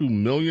 $22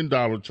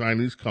 million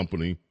Chinese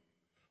company,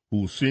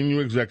 whose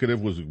senior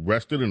executive was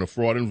arrested in a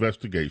fraud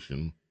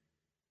investigation.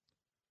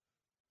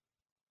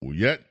 Well,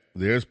 yet,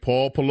 there's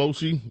Paul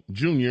Pelosi,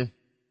 Jr.,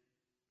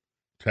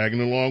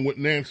 tagging along with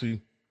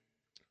Nancy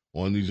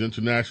on these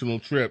international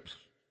trips.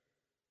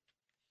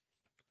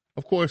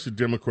 Of course, the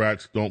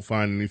Democrats don't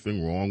find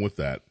anything wrong with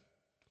that.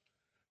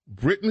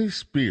 Britney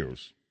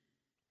Spears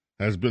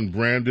has been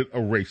branded a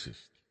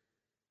racist.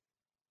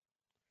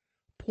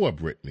 Poor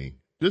Brittany.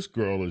 This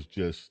girl is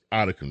just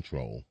out of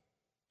control.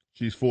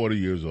 She's 40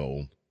 years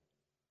old.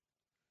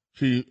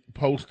 She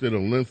posted a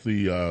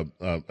lengthy a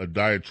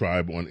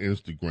diatribe on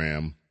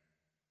Instagram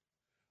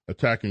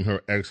attacking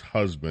her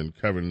ex-husband,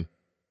 Kevin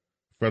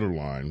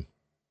Federline,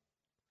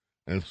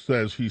 and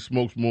says he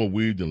smokes more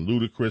weed than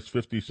Ludacris,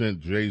 50 Cent,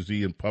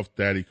 Jay-Z, and Puff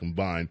Daddy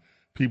combined.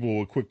 People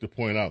were quick to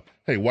point out,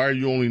 hey, why are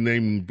you only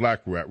naming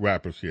black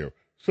rappers here?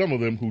 Some of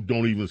them who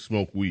don't even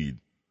smoke weed,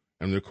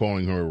 and they're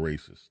calling her a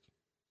racist.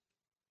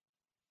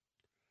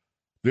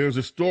 There's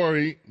a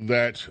story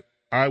that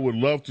I would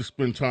love to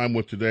spend time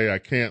with today. I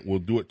can't. We'll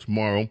do it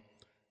tomorrow.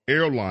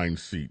 Airline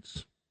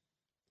seats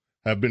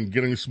have been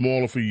getting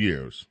smaller for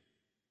years.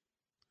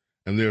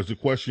 And there's a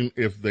question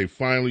if they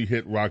finally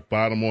hit rock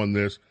bottom on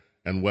this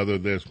and whether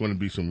there's going to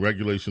be some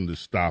regulation to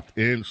step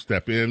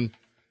in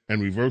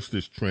and reverse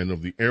this trend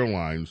of the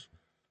airlines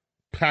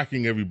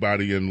packing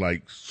everybody in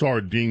like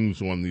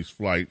sardines on these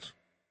flights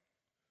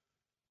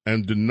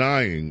and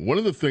denying. One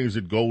of the things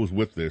that goes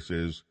with this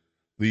is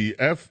the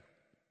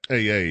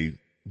FAA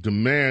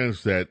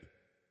demands that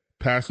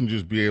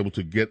passengers be able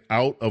to get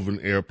out of an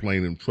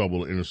airplane in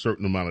trouble in a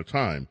certain amount of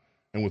time.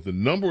 And with the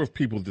number of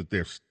people that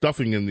they're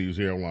stuffing in these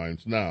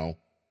airlines now,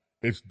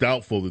 it's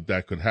doubtful that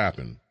that could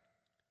happen.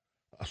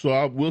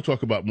 So we'll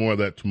talk about more of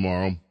that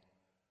tomorrow.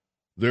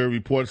 There are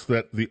reports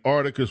that the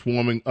Arctic is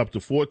warming up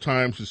to 4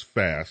 times as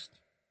fast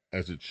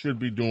as it should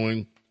be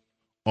doing.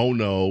 Oh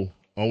no,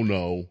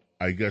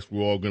 I guess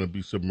we're all going to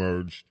be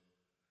submerged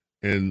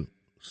in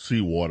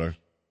seawater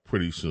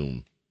pretty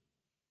soon.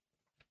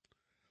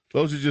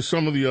 Those are just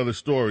some of the other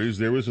stories.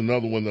 There is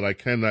another one that I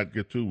cannot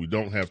get to. We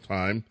don't have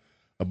time.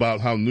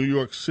 About how New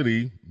York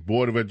City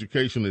Board of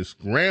Education is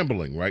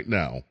scrambling right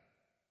now.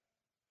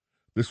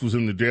 This was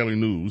in the Daily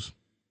News.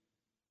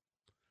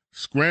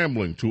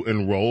 Scrambling to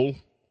enroll,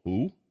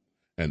 who?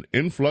 An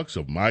influx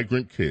of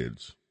migrant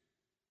kids.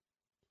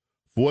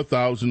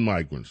 4,000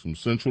 migrants from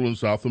Central and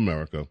South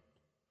America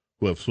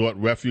who have sought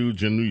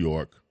refuge in New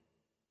York.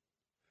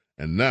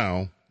 And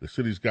now the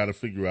city's got to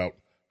figure out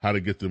how to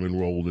get them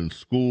enrolled in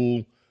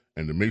school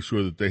and to make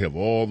sure that they have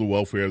all the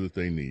welfare that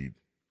they need.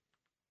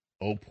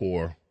 Oh,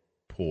 poor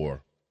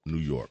New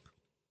York.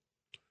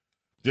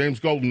 James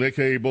Golden,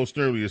 a.k.a. Bo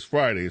Snerdly. It's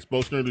Friday. It's Bo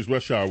Snerdly's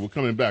Rush Hour. We're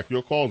coming back.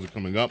 Your calls are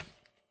coming up.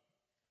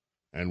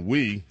 And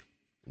we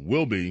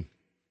will be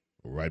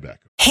right back.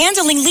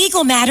 Handling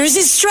legal matters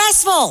is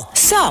stressful.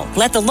 So,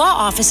 let the law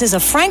offices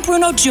of Frank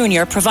Bruno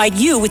Jr. provide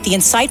you with the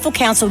insightful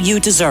counsel you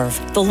deserve.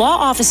 The law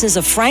offices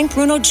of Frank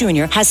Bruno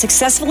Jr. has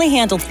successfully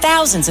handled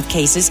thousands of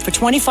cases for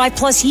 25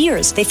 plus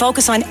years. They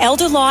focus on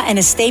elder law and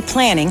estate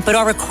planning, but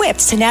are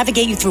equipped to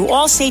navigate you through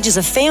all stages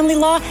of family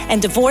law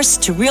and divorce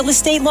to real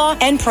estate law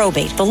and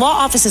probate. The law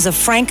offices of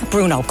Frank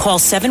Bruno. Call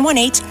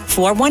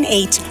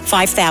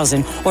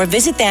 718-418-5000 or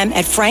visit them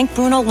at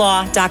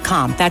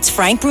frankbrunolaw.com. That's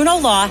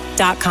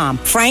frankbrunolaw.com.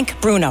 Frank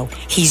Bruno.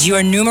 He's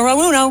your numero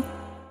uno.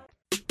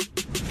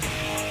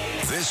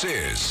 This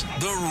is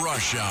The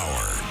Rush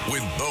Hour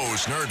with Bo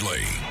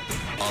Snerdly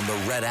on the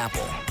Red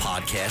Apple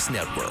Podcast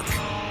Network.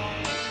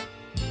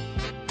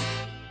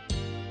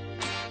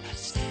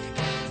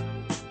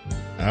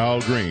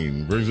 Al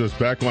Green brings us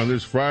back on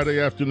this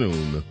Friday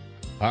afternoon.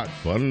 Hot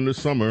fun in the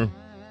summer.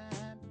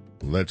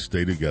 Let's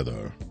stay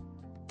together.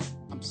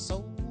 I'm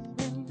so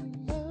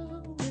in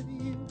love with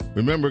you.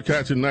 Remember,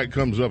 Cats at Night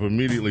comes up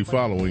immediately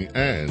following,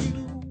 and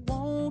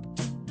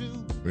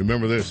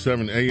remember, there's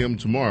 7 a.m.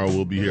 tomorrow.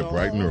 We'll be here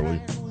bright and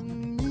early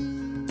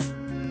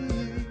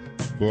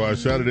for our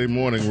Saturday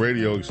morning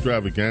radio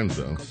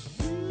extravaganza.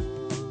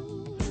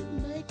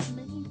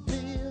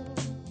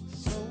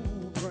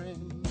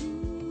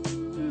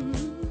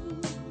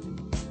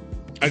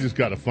 I just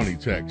got a funny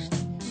text.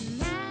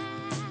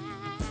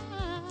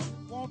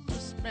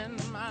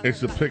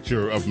 It's a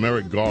picture of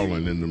Merrick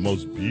Garland in the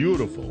most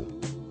beautiful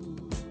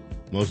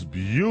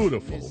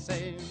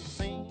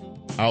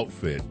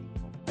outfit.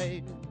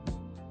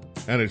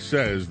 And it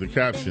says, the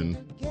caption,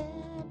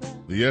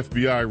 the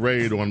FBI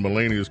raid on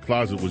Melania's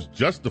closet was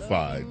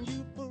justified,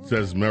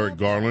 says Merrick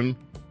Garland,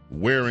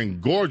 wearing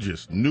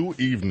gorgeous new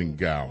evening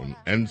gown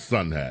and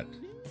sun hat.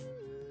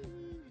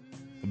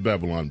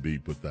 Babylon Bee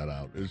put that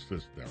out. It's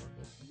hysterical.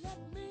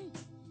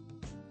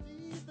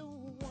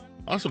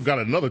 I also got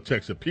another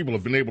text that people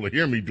have been able to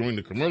hear me during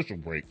the commercial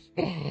breaks.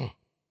 I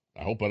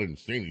hope I didn't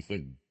say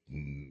anything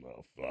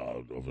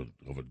of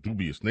a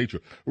dubious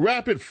nature.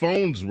 Rapid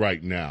phones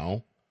right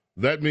now.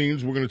 That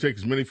means we're going to take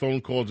as many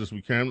phone calls as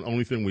we can.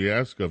 Only thing we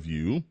ask of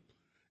you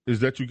is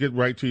that you get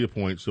right to your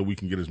point so we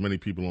can get as many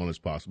people on as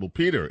possible.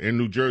 Peter in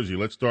New Jersey,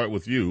 let's start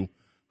with you.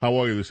 How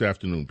are you this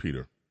afternoon,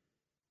 Peter?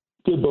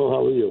 Good, Bo.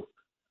 How are you?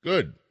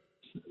 Good.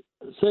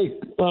 Say,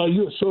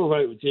 you were so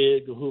right with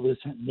J. Edgar Hoover's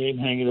name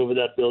hanging over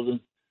that building.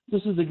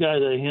 This is the guy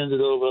that I handed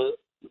over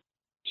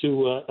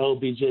to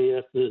LBJ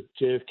after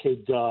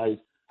JFK died,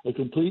 a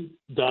complete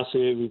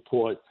dossier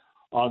report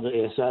on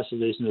the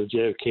assassination of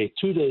JFK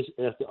 2 days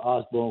after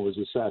Osborne was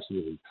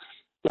assassinated.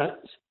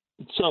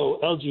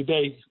 So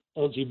LGB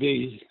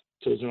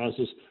turns around and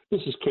says,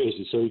 this is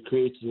crazy. So he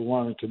creates the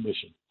Warren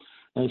Commission.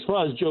 And as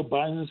far as Joe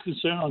Biden is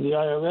concerned on the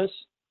IRS,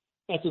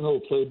 that's an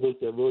old playbook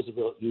that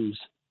Roosevelt used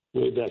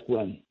way back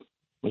when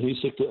he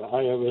sick the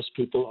IRS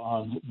people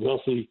on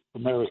wealthy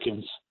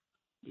Americans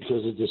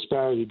because of the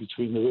disparity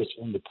between the rich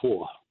and the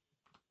poor.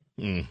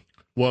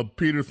 Well,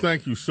 Peter,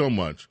 thank you so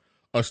much.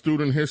 A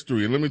student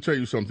history. And let me tell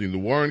you something. The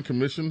Warren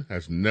Commission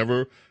has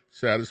never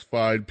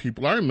satisfied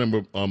people. I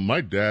remember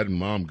my dad and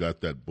mom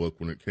got that book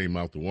when it came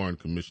out, the Warren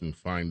Commission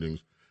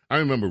findings. I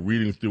remember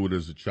reading through it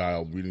as a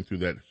child, reading through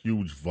that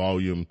huge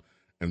volume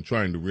and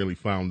trying to really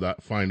find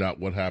out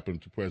what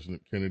happened to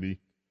President Kennedy.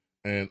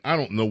 And I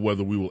don't know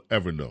whether we will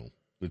ever know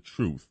the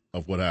truth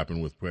of what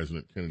happened with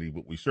President Kennedy,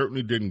 but we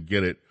certainly didn't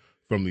get it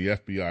from the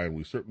FBI, and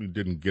we certainly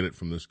didn't get it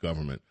from this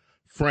government.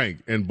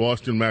 Frank in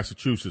Boston,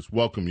 Massachusetts,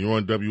 welcome. You're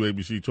on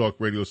WABC Talk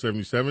Radio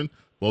 77,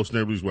 Boston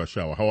Everybody's Rush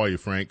Hour. How are you,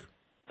 Frank?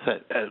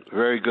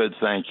 Very good,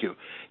 thank you.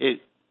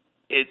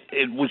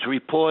 It was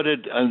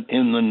reported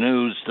in the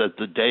news that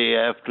the day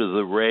after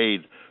the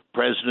raid,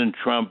 President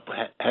Trump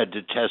had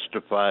to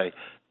testify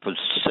for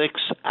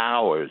 6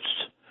 hours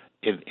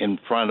in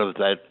front of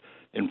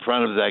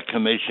that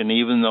commission,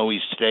 even though he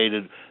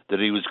stated that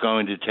he was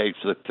going to take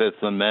the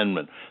Fifth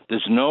Amendment.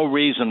 There's no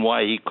reason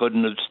why he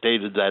couldn't have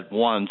stated that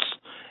once,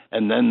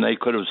 and then they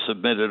could have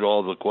submitted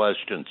all the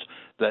questions.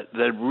 That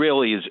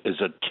really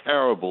is a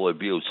terrible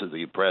abuse of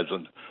the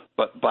president,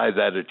 but by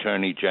that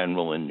Attorney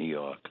General in New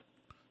York.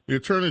 The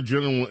Attorney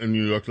General in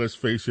New York, let's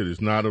face it,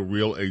 is not a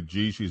real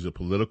AG. She's a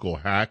political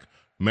hack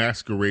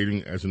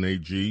masquerading as an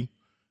AG,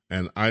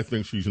 and I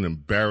think she's an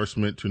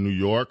embarrassment to New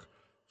York.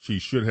 She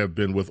should have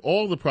been, with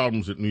all the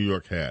problems that New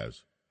York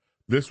has.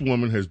 This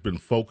woman has been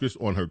focused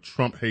on her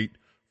Trump hate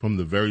from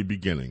the very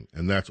beginning,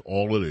 and that's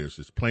all it is.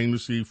 It's plain to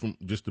see from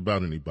just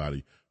about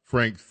anybody.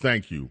 Frank,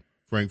 thank you.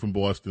 Frank from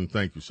Boston,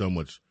 thank you so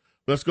much.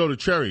 Let's go to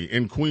Cherry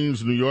in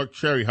Queens, New York.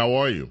 Cherry, how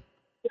are you?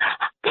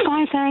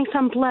 Fine, thanks.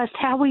 I'm blessed.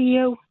 How are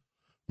you?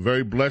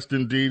 Very blessed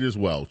indeed as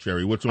well.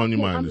 Cherry, what's on your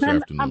mind this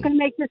afternoon? I'm going to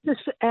make this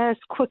as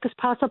quick as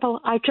possible.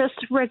 I just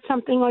read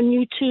something on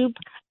YouTube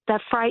that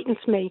frightens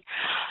me.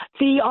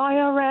 The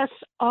IRS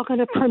are going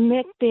to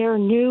permit their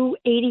new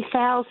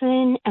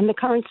 80,000 and the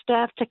current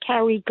staff to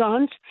carry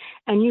guns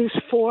and use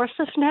force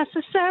if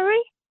necessary?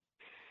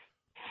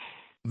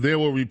 There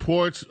were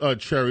reports,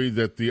 Cherry,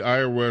 that the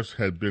IRS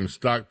had been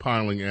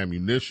stockpiling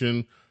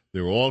ammunition.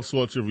 There were all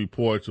sorts of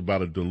reports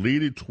about a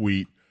deleted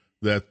tweet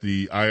that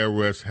the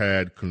IRS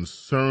had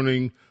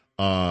concerning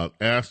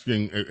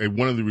asking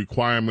one of the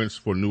requirements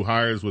for new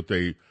hires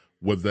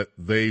was that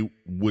they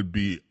would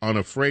be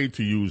unafraid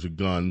to use a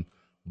gun.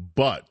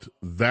 But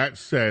that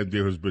said,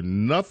 there has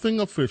been nothing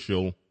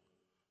official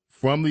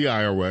from the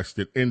IRS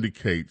that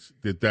indicates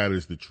that that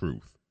is the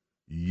truth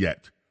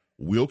yet.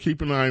 We'll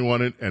keep an eye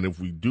on it, and if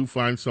we do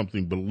find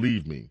something,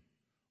 believe me,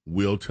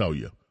 we'll tell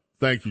you.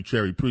 Thank you,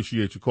 Cherry.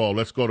 Appreciate your call.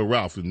 Let's go to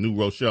Ralph in New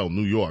Rochelle,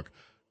 New York.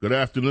 Good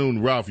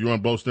afternoon, Ralph. You're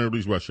on Boston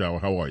Everybody's Rush Hour.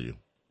 How are you?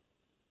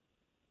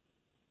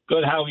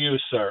 Good. How are you,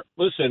 sir?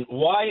 Listen,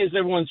 why is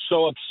everyone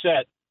so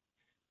upset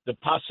the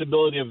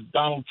possibility of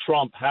Donald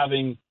Trump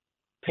having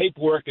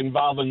paperwork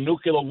involving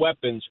nuclear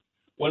weapons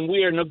when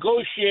we are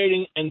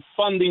negotiating and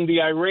funding the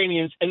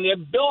Iranians and they're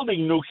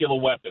building nuclear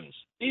weapons?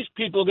 These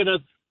people are going to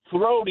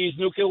throw these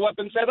nuclear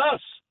weapons at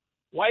us.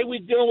 Why are we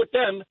dealing with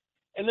them?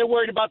 And they're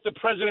worried about the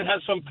president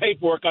has some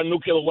paperwork on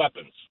nuclear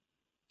weapons.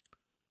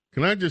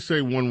 Can I just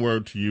say one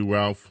word to you,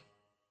 Ralph?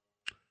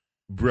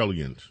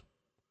 Brilliant.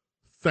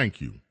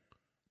 Thank you.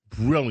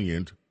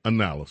 Brilliant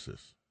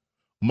analysis.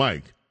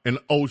 Mike, in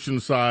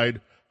Oceanside,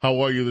 how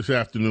are you this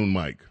afternoon,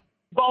 Mike?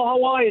 Bo,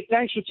 how are you?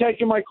 Thanks for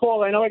taking my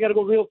call. I know I got to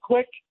go real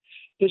quick.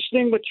 This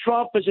thing with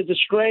Trump is a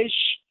disgrace.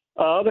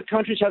 Other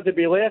countries have to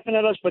be laughing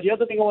at us. But the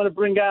other thing I want to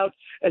bring out,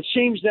 it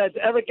seems that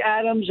Eric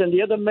Adams and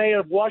the other mayor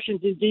of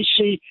Washington,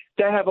 D.C.,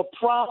 they have a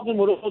problem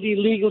with all the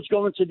illegals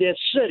going to their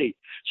city.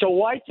 So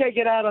why take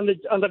it out on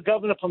the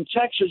governor from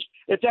Texas?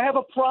 If they have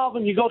a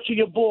problem, you go to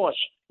your boss.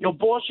 Your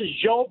boss is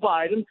Joe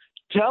Biden.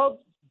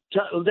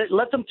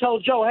 Let them tell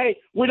Joe, hey,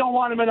 we don't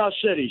want him in our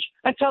cities.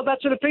 And tell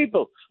that to the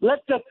people.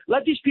 Let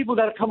these people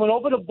that are coming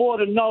over the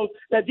border know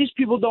that these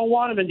people don't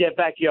want him in their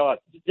backyard.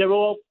 They're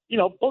all,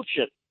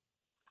 bullshit.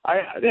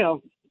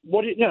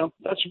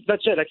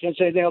 That's it. I can't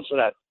say anything else to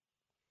that.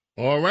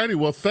 All righty.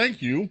 Well,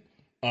 thank you.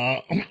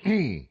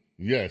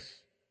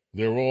 Yes,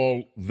 they're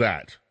all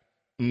that.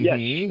 Mm-hmm.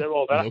 Yes, they're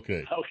all that.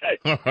 Okay. Okay.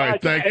 All right.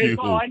 Thank you.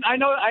 Well, I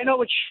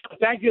know it's.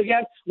 Thank you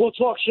again. We'll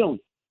talk soon.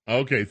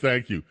 Okay.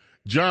 Thank you.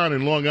 John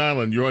in Long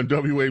Island, you're on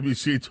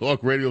WABC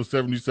Talk Radio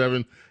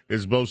 77.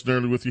 It's Bo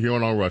Snerdley with you here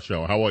on our Rush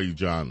Hour. How are you,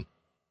 John?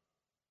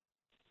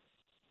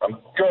 I'm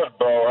good,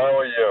 Bo. How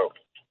are you?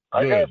 Good.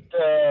 I got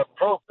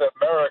proof that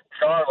Merrick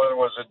Garland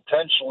was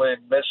intentionally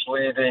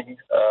misleading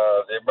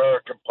the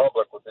American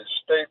public with his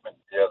statement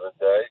the other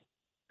day.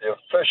 The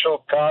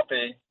official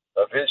copy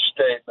of his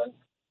statement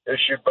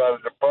issued by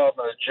the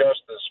Department of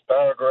Justice,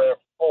 paragraph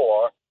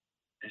 4,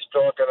 he's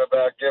talking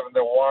about giving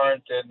the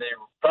warrant and the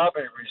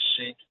property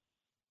receipt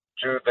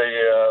to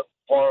the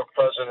former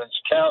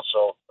president's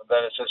counsel. And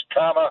then it says,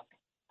 comma,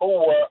 who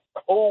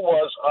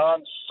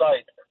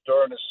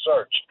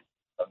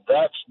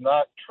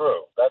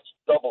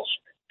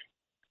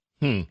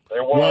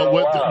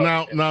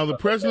Well, now the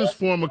president's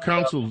former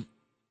counsel.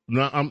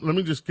 Now, let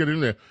me just get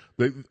in there.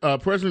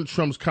 President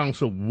Trump's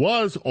counsel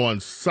was on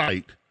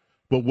site,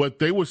 but what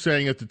they were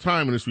saying at the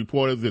time, and it's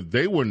reported that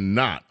they were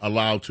not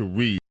allowed to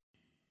read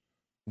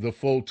the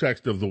full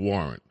text of the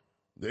warrant.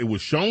 It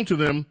was shown to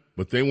them,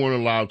 but they weren't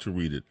allowed to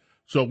read it.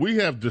 So we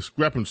have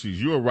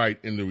discrepancies. You're right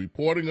in the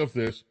reporting of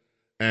this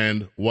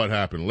and what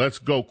happened. Let's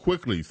go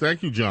quickly.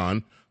 Thank you,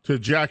 John, to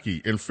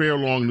Jackie in Fair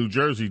Lawn, New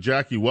Jersey.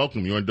 Jackie,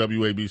 welcome. You're on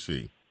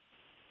WABC.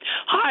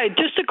 Hi,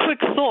 just a quick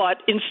thought.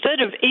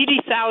 Instead of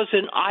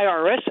 80,000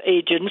 IRS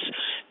agents,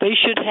 they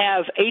should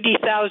have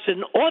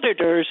 80,000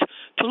 auditors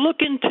to look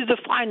into the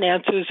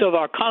finances of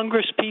our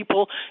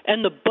congresspeople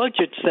and the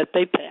budgets that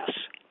they pass.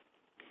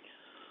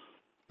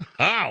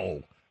 How?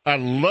 I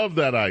love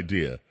that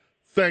idea.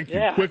 Thank you.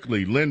 Yeah.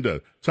 Quickly,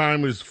 Linda,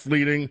 time is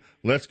fleeting.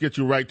 Let's get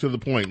you right to the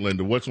point,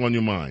 Linda. What's on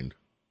your mind?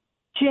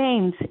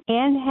 James,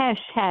 Ann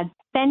Hesh had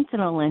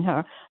fentanyl in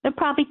her that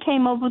probably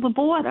came over the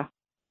border.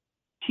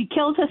 She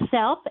killed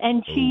herself,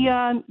 and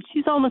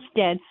she's almost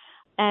dead,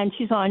 and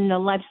she's on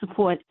life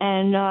support,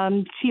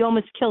 and she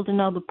almost killed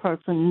another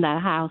person in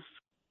that house.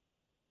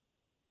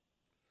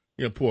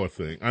 Yeah, poor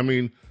thing. I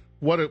mean,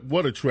 what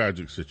a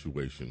tragic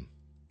situation.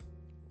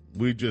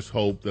 We just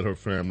hope that her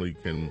family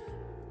can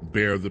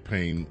bear the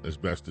pain as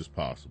best as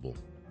possible.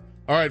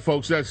 All right,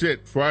 folks, that's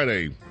it.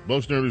 Friday, Bo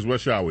Snerdly's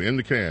Rush Hour in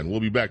the can. We'll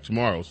be back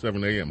tomorrow,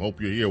 7 a.m.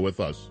 Hope you're here with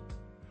us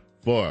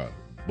for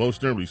Bo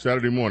Snerdly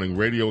Saturday morning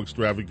radio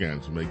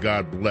extravaganza. May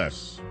God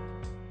bless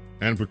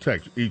and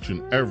protect each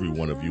and every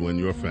one of you and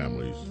your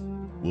families.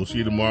 We'll see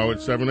you tomorrow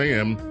at 7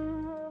 a.m.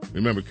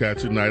 Remember,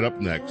 Cats at Night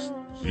up next.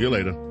 See you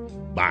later.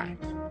 Bye.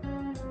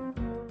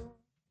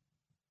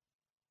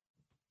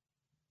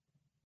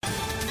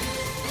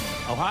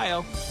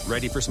 Ohio,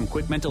 ready for some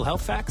quick mental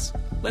health facts?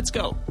 Let's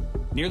go.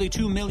 Nearly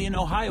 2 million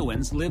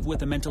Ohioans live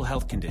with a mental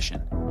health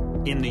condition.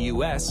 In the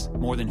U.S.,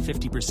 more than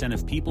 50%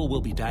 of people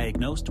will be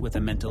diagnosed with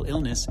a mental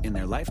illness in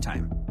their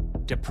lifetime.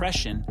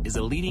 Depression is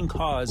a leading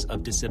cause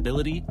of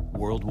disability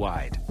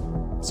worldwide.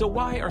 So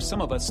why are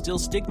some of us still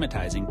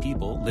stigmatizing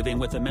people living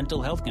with a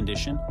mental health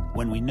condition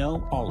when we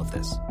know all of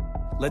this?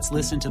 Let's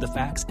listen to the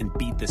facts and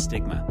beat the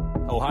stigma.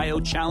 Ohio,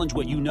 challenge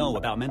what you know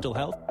about mental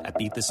health at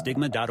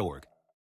beatthestigma.org.